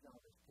not interested in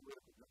all this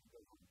political stuff that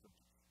goes on in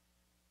churches.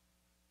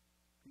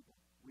 People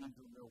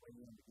weasel their way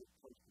in to get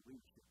close to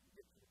leadership, to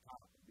get to the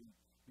top, and be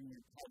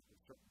entitled to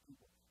certain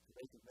people so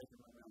they can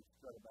run around and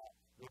study about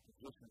their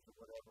positions or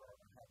whatever,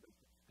 or how they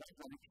can. God's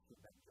not interested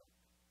in that junk.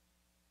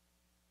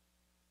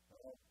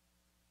 We'll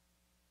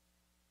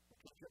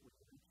catch up with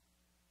you.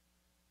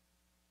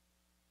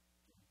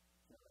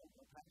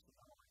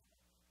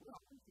 We're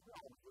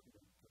always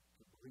looking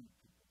to believe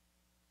people.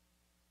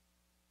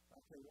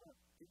 I'll tell you what,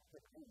 people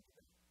take advantage of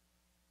that.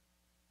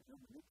 They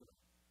don't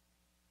manipulate.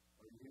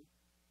 Are you here?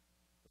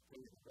 They'll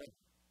tell you the better.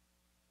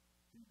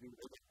 You do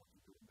what they want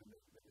you to do, and then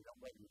they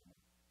don't let you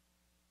anymore.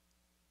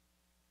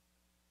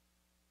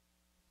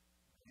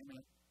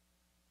 Amen.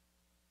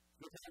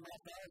 This time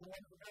last night was a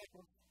wonderful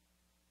miracle.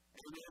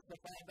 Amen. So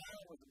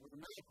 $5 was a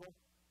miracle.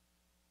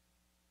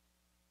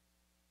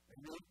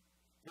 Amen.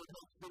 We're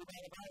going to speak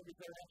about the Bible. We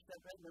say, I'll step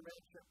in the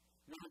nation.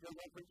 You know, they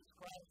won't preach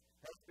Christ.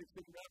 Has to be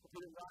speaking about the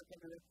Peter and God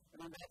coming in. And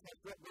then that's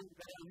that move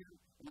down here.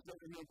 And he says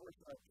in here,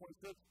 verse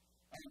 26,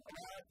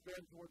 arise,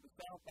 going toward the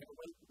south by the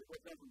way that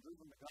goes down from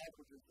Jerusalem to God,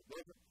 which is the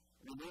desert.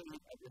 And then you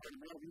heard a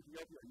man of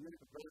Ethiopia, a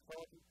eunuch of greater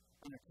quality,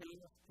 and a king,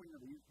 queen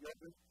of the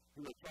Ethiopians,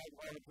 who had tried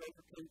while the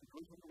treasure came to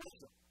Jerusalem to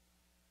worship.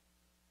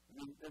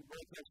 And then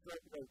verse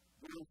 26 goes,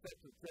 going set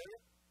to the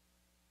chariot.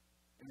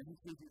 And then he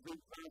sees his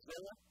boots on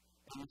Isaiah.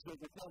 And he says,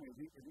 well, tell me, is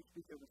he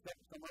speaking of the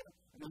second some other?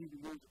 And then he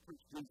begins to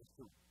preach Jesus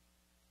to him.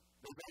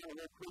 They go on a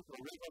little creek or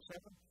a river or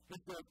something. He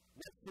says,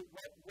 let's see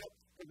what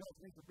prevents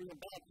me from being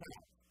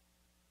baptized.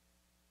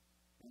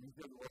 And he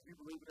said, well, if you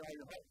believe with all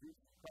your heart,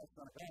 Jesus Christ,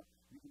 Son of God,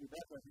 you can be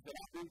baptized. He said,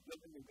 I believe that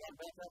when God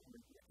baptized me,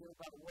 you can't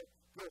by the word,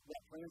 good,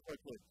 that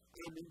translated.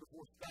 And then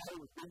before sky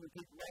was bringing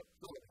people up,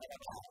 so it had a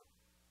power.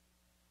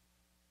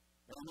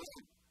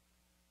 Amen.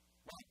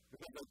 Right?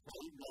 Because they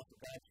prayed, and after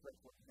God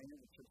stretched forth his hand,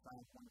 and should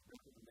sign one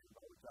of the name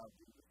of our child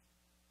Jesus.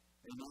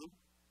 Amen.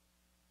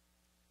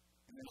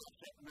 And then I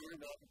set the man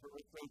up, and for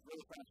which they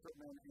really found a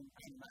certain man in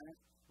Ananias,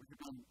 which had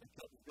been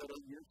kept as dead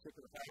 8 years, sick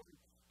of the palsy.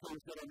 So he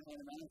said unto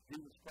Ananias,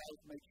 Jesus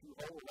Christ makes you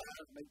whole,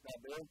 arise, make thy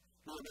bed.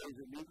 Here there is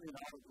immediately, and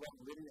all was dwelt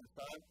in Lydia and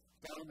side,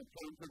 found and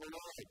came to the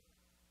Lord.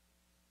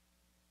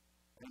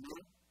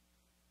 Amen.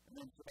 And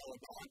then somebody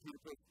died,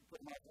 Peter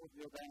put him out forth,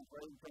 kneel down and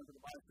pray, and turned to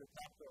the body, said,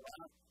 Tabitha,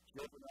 arise. She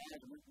opened her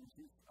eyes, and when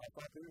she saw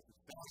Peter, she said,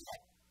 stand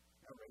up.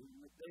 Now raising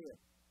the dead.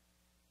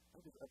 I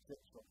just upset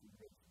something to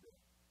raise the dead.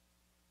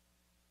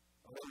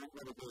 I won't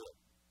let it do it.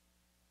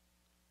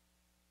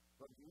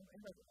 But if you know, let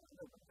me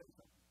tell you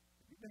something.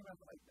 If you've been around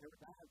somebody that never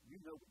died, you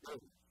know the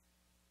dead is.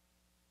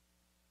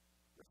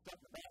 There's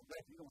something about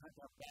death, you don't have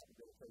to have a doctor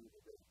to tell you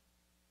the dead.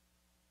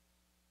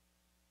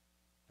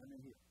 I'm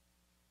in here.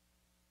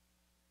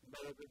 You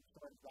know that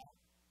somebody's died.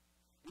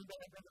 You've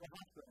been up into the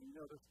hospital, and you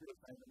know there's still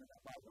things in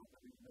that body. Don't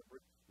let me remember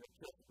their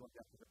chest is going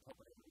down to the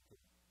company of the two.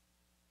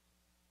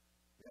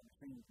 You have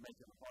machines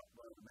making the heart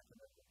burn and making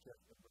the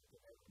chest burn.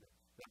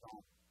 They're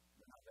gone.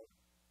 They're not there.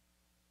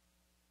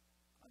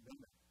 I've been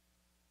there.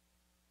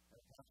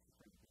 That's the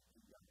thing.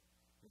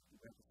 If you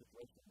have a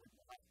situation in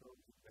the hospital,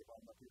 they call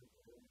them up here in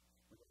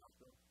the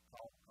hospital,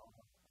 call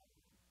them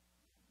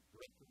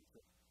directly and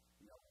say,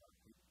 you know,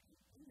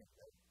 he ain't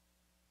dead.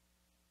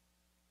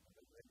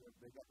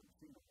 They got the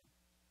machine on them.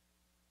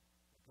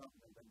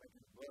 They're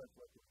making the blood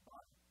flow through the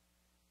body.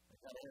 They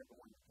got air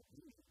going to the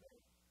heat there.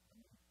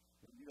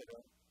 You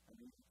know,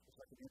 it's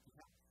like an empty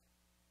house.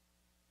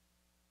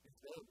 It's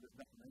there, but there's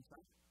nothing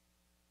inside.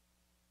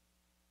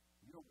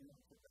 You don't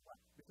realize that.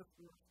 It's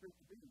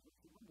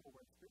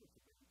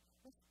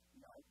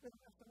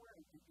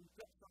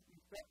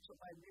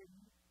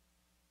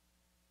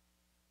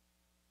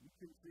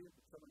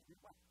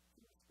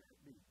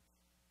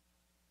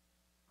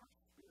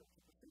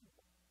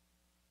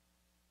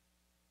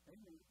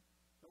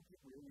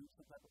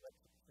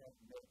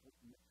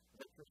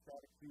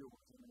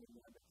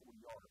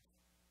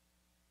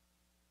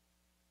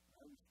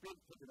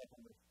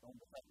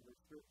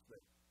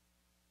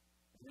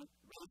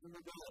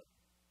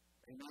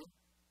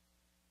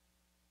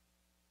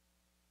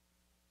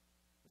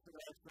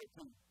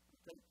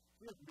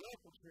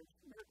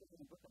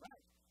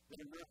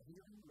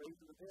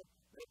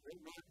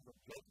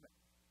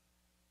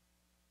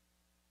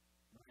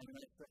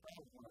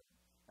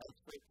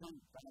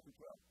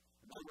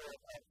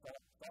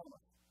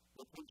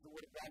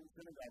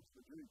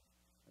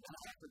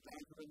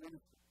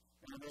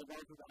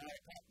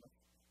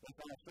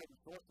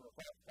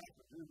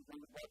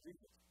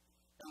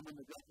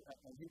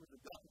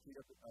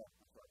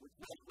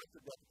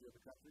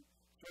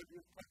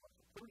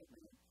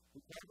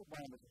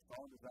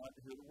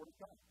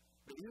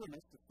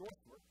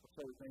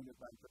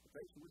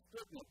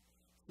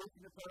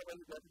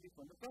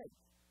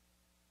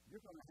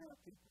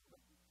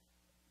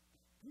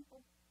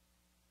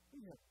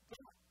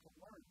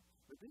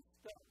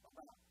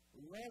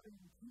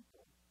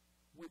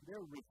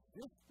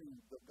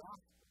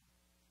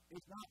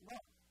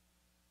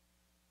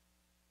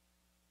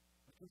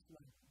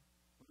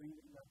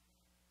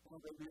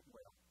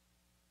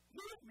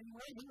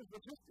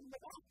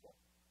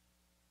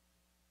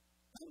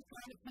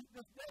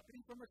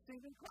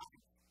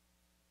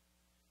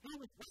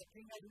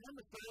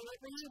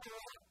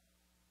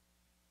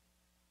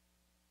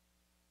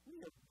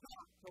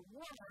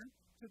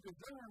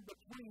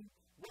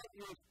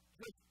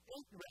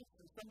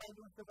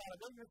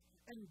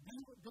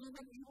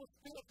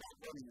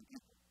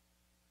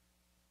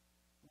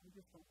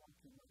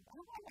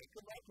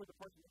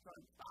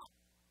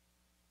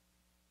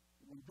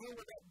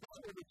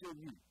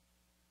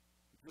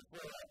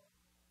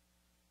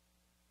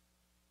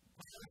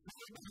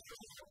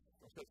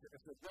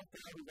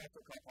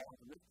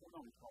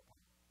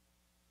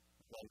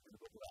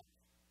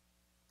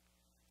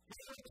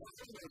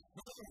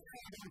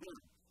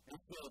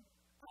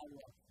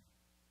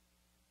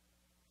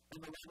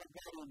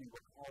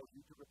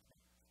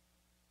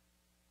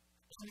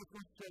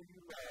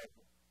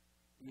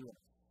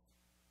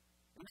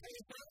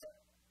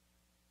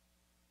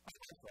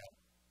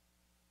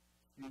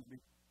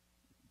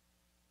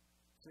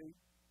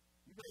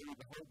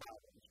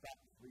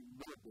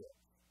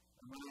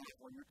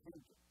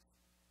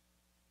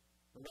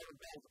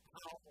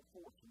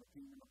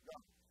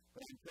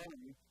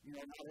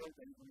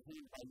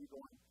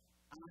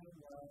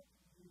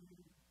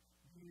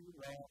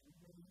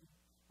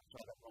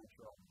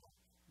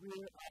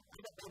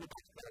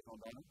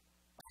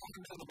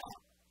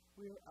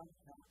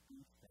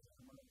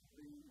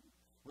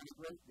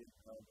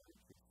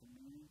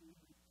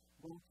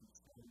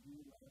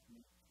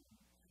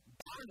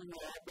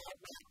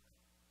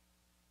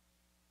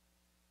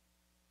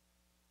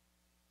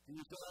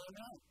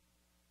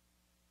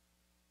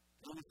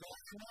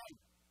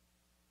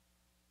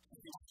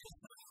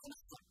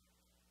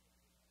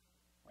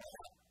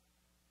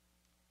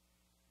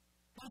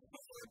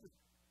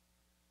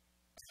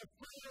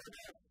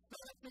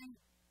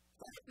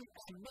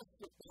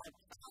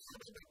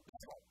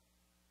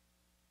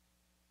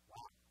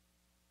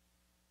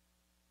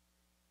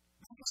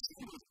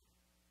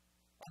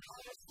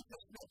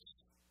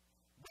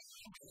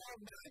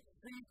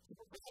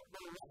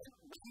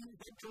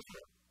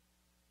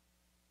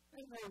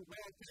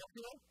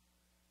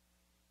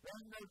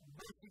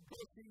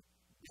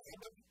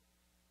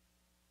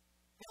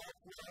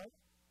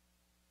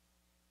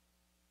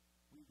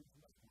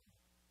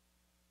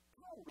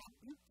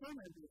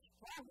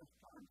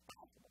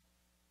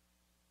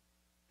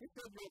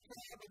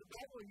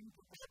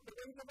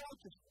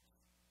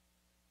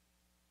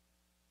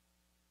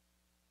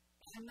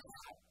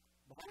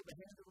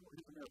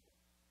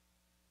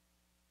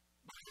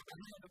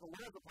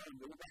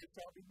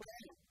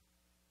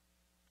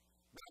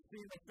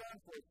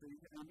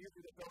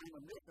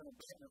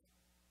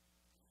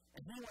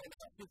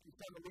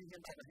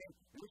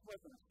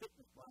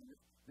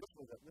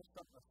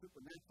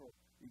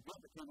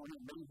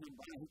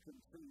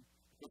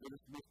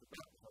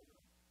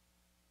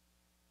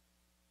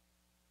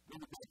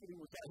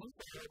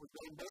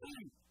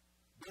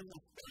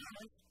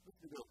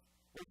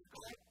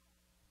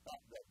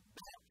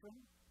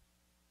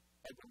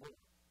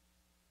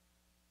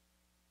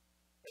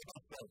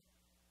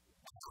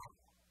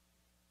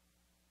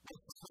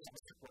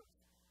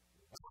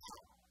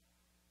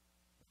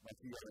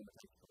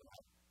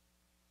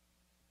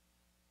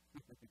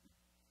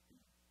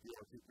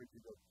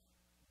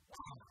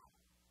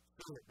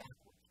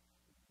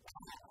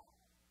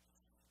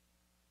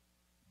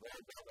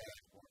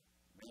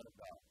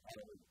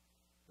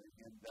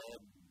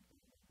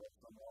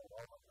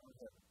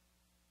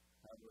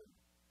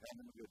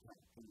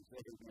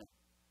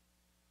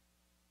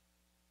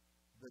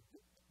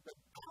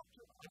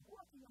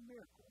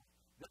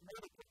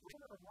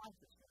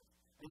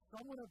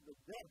someone of the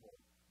devil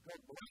go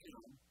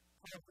blind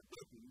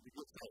contradicting to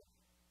get saved.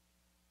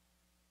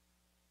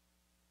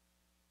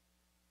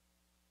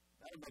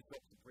 That'll make up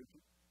some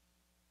preaching.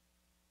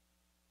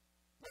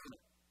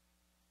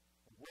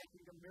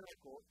 Working a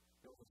miracle,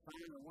 there was a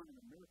sign and wonder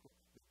in a miracle,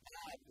 that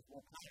God is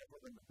more powerful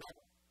than the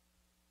devil.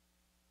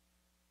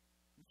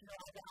 You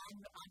know,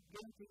 I'm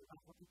guilty.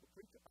 I've heard people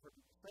preach it. I've heard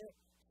people say it.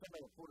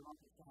 Somebody will put it on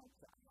the side and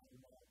say,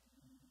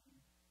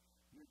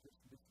 you're just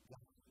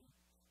misguided.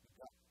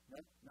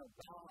 No,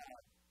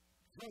 God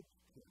judged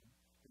him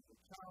as a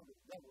child of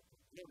the devil for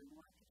guilty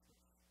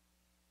righteousness.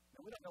 Now,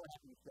 we don't know what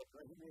happened to Steph,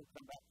 right? He may have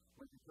come back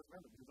when he took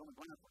remember, he was only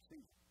blind for a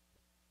season.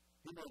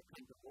 He may have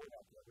come to the Lord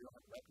after that. We don't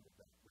have a record of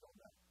that. We don't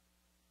know.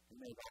 He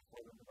may have also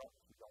in the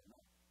darkness. We don't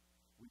know.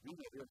 We do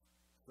know this.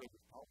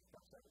 Sergius Paulus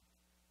got saved.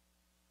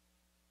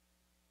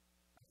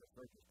 After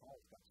Sergius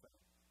Paulus got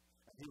saved.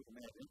 And he was a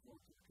man of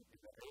influence in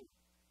that age.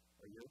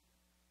 Are you?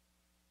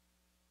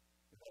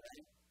 Is that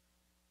right?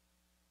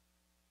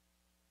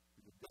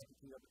 He was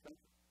deputy of the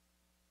country.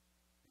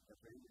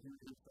 He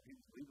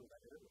was leader of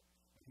that area.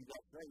 And he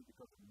got saved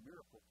because of the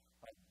miracle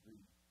of the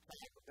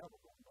power of the devil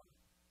going by.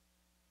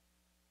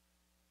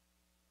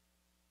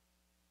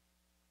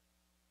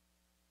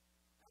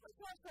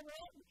 What's going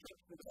on in the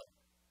church today?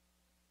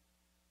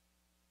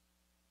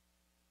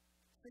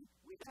 See,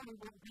 we don't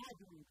even want God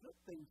doing good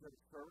things at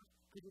His church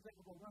because we think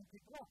we're going to run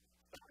people off.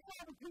 Stop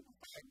having people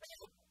fight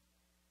back.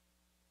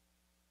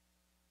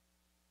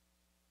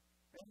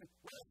 And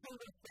when I say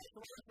this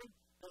specialization,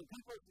 and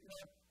people,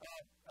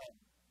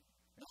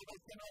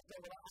 everybody come out and say,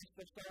 well, I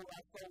stole all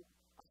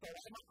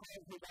my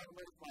cars, here's all the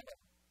money from them.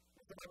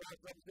 And somebody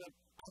writes up and says,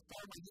 I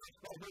stole my house,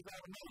 so here's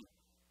all the money.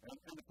 And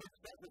the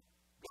person says,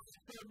 God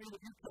tell me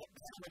that you can't do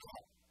it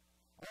all.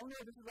 Oh no,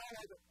 this is all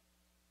I do.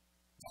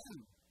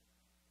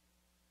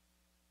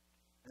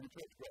 And the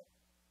church broke.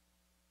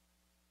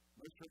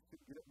 Most churches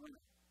couldn't get it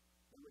running.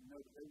 They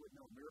wouldn't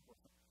know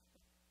miracles.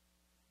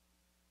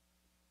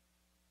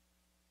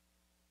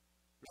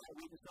 God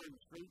witnessed on the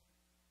street.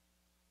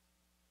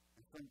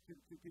 And some two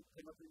people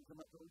come up to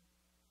him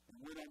and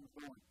went on the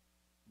phone.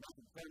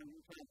 Nothing fun of you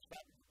trying to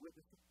stop him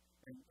witnessing.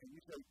 And you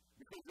say,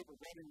 because it was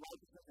running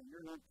righteousness and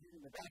you're not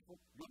using the gospel,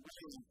 you're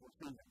waiting for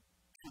something.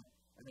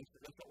 And they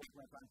start working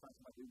around trying to find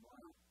somebody who's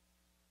lying.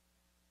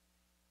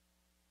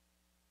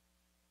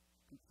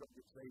 People don't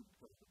get saved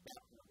because of the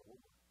doctrine of the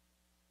Lord.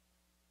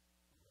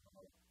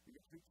 You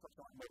get treated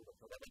such on motive.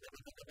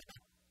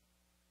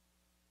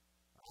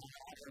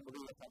 I don't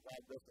believe that's how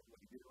God does it when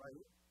He did it right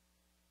here.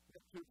 He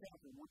had 2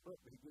 accounts in 1 book,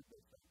 but He did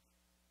those things.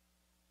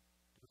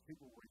 Because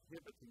people were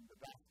inhibiting the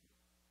gospel.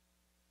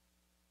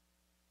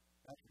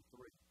 Actually,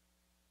 3.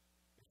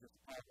 It's just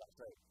the power got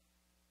saved.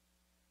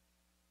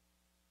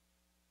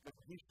 Because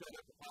when He set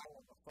up the fall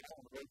on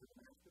the road to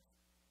Damascus,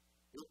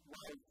 it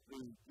was the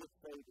get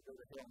saved to go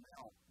to hell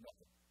now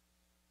method.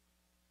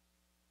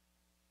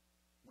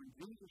 When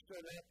Jesus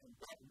showed up and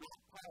got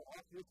Paul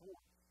off his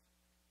horse,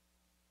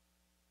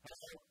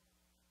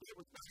 it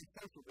was not a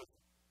social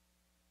visit.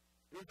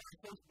 It was not a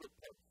Facebook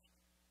post.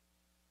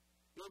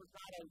 It was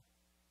not a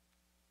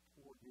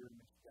poor dear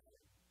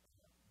misguided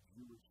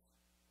Jewish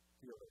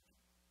theologian.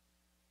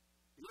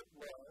 It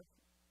was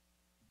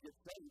get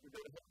saved to go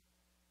to hell.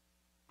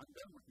 I'm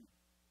done with you.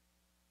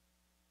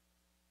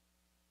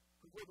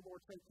 Because what the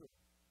Lord said to him,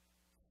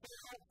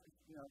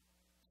 stop.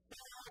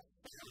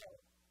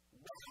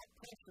 Why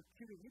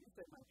persecuting? He didn't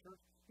say my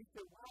church. He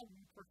said, why are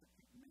you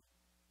persecuting me?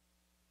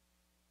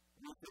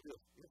 And he said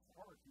this, it's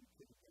hard for you to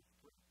take against the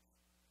truth.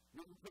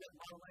 You can put it in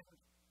my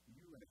language,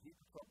 you in a heap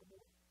of trouble,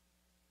 boy.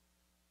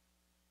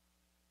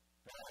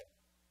 God,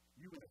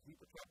 you in a heap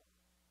of trouble.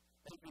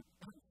 And you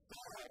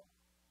stop.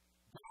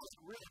 God,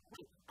 real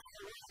quick, I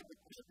love the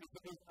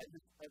quickness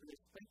of his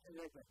speech and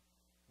everything.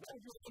 What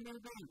did you want me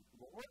to do?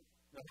 Lord?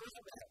 Now, here's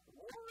that.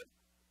 Lord?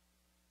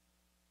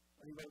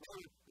 And he went,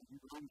 Lord, if you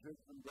believe this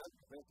from the dead,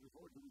 confess your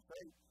Lord, who you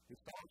say, his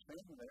father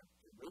standing there,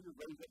 his leader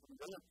raised up from the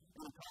dead,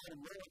 and he called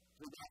him Lord,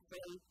 so he got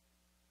saved.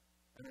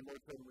 And the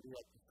Lord told him what he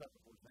had to suffer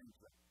for his name's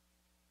sake.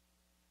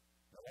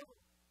 However,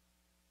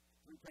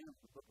 3 times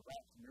the book of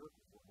Acts and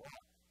miracles were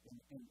wrought in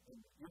the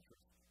interest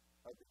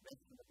of the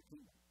advancement of the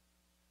kingdom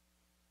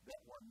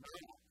that were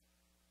not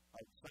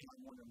a sign,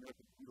 wonder,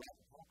 miracle that we like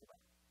to talk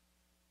about.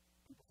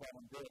 People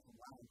falling dead from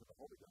lying to the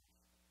Holy Ghost.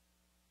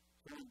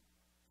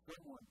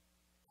 Someone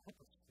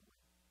purposefully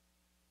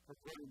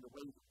perverting the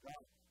ways of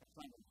God and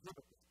trying to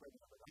inhibit the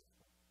spreading of the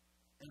gospel.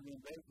 And then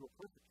those who are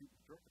persecuting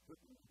the church are put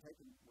them and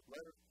taken with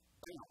letters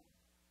down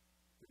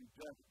to be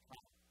judged and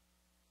tried.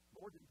 The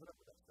Lord didn't put up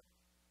with that stuff.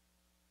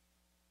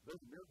 Those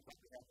are miracles like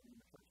they happen in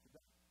the church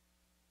today.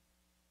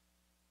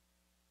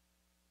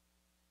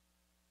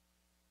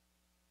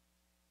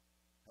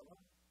 Hello?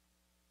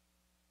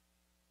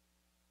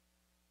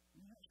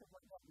 You have stuff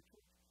like that in the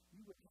church.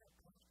 You would have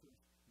pastors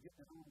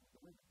getting it on with the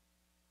women.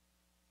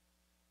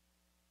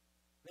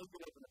 They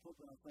get up in the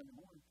pulpit on Sunday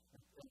morning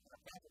and a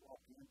prophet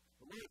walks in.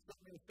 The Lord sent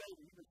me to say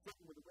that you've been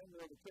sitting with the window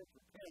of the church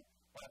for 10,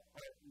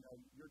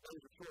 your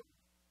days are short.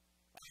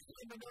 I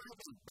see the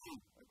everything. Boom.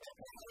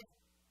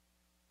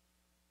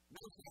 No,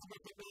 He's going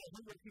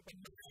to keep on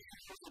in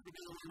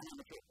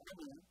the church.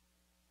 Amen.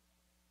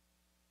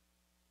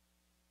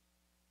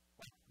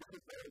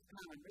 Because there is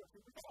time and mercy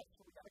with God,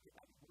 so we got to get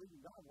back to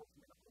believing God works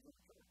in the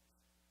church.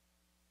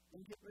 And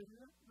get rid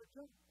of the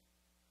church.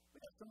 We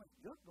got so much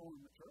junk going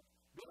in the church.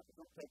 Miracles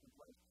don't take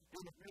place.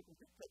 And if miracles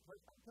did take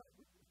place, I'm telling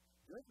you,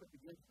 judgment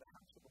begins at the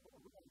house of the Lord.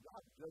 We're going to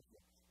God to judge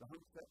the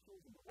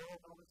homosexuals and the world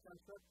and all this kind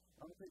of stuff. The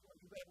only thing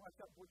you better watch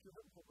out for what you're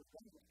looking for is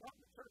things that start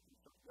in the church and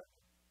start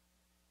judging.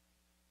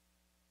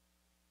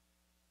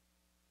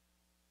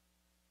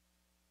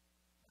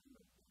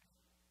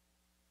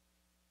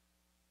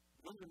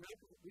 These are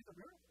miracles. These are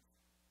miracles.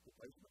 The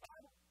place in the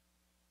Bible.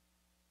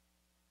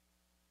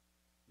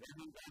 Then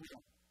who's down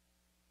here?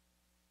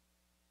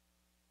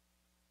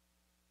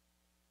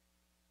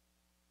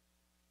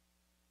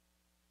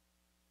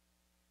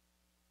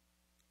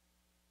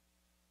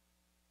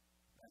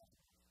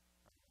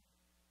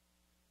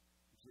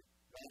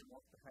 God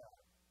wants to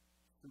have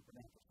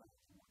supernatural signs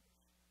and wonders.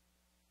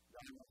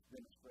 God wants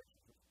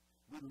demonstrations.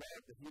 We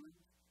love the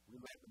healings. We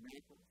love the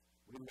miracles.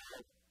 We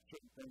love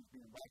certain things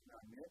being right in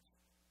our midst.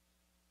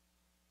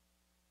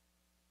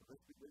 But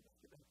let's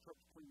get that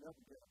church cleaned up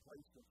and get a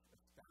place that's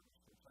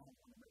established for signs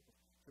and miracles.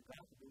 So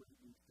God can do what He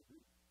needs to do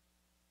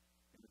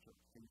in the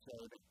church. Can you say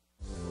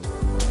amen?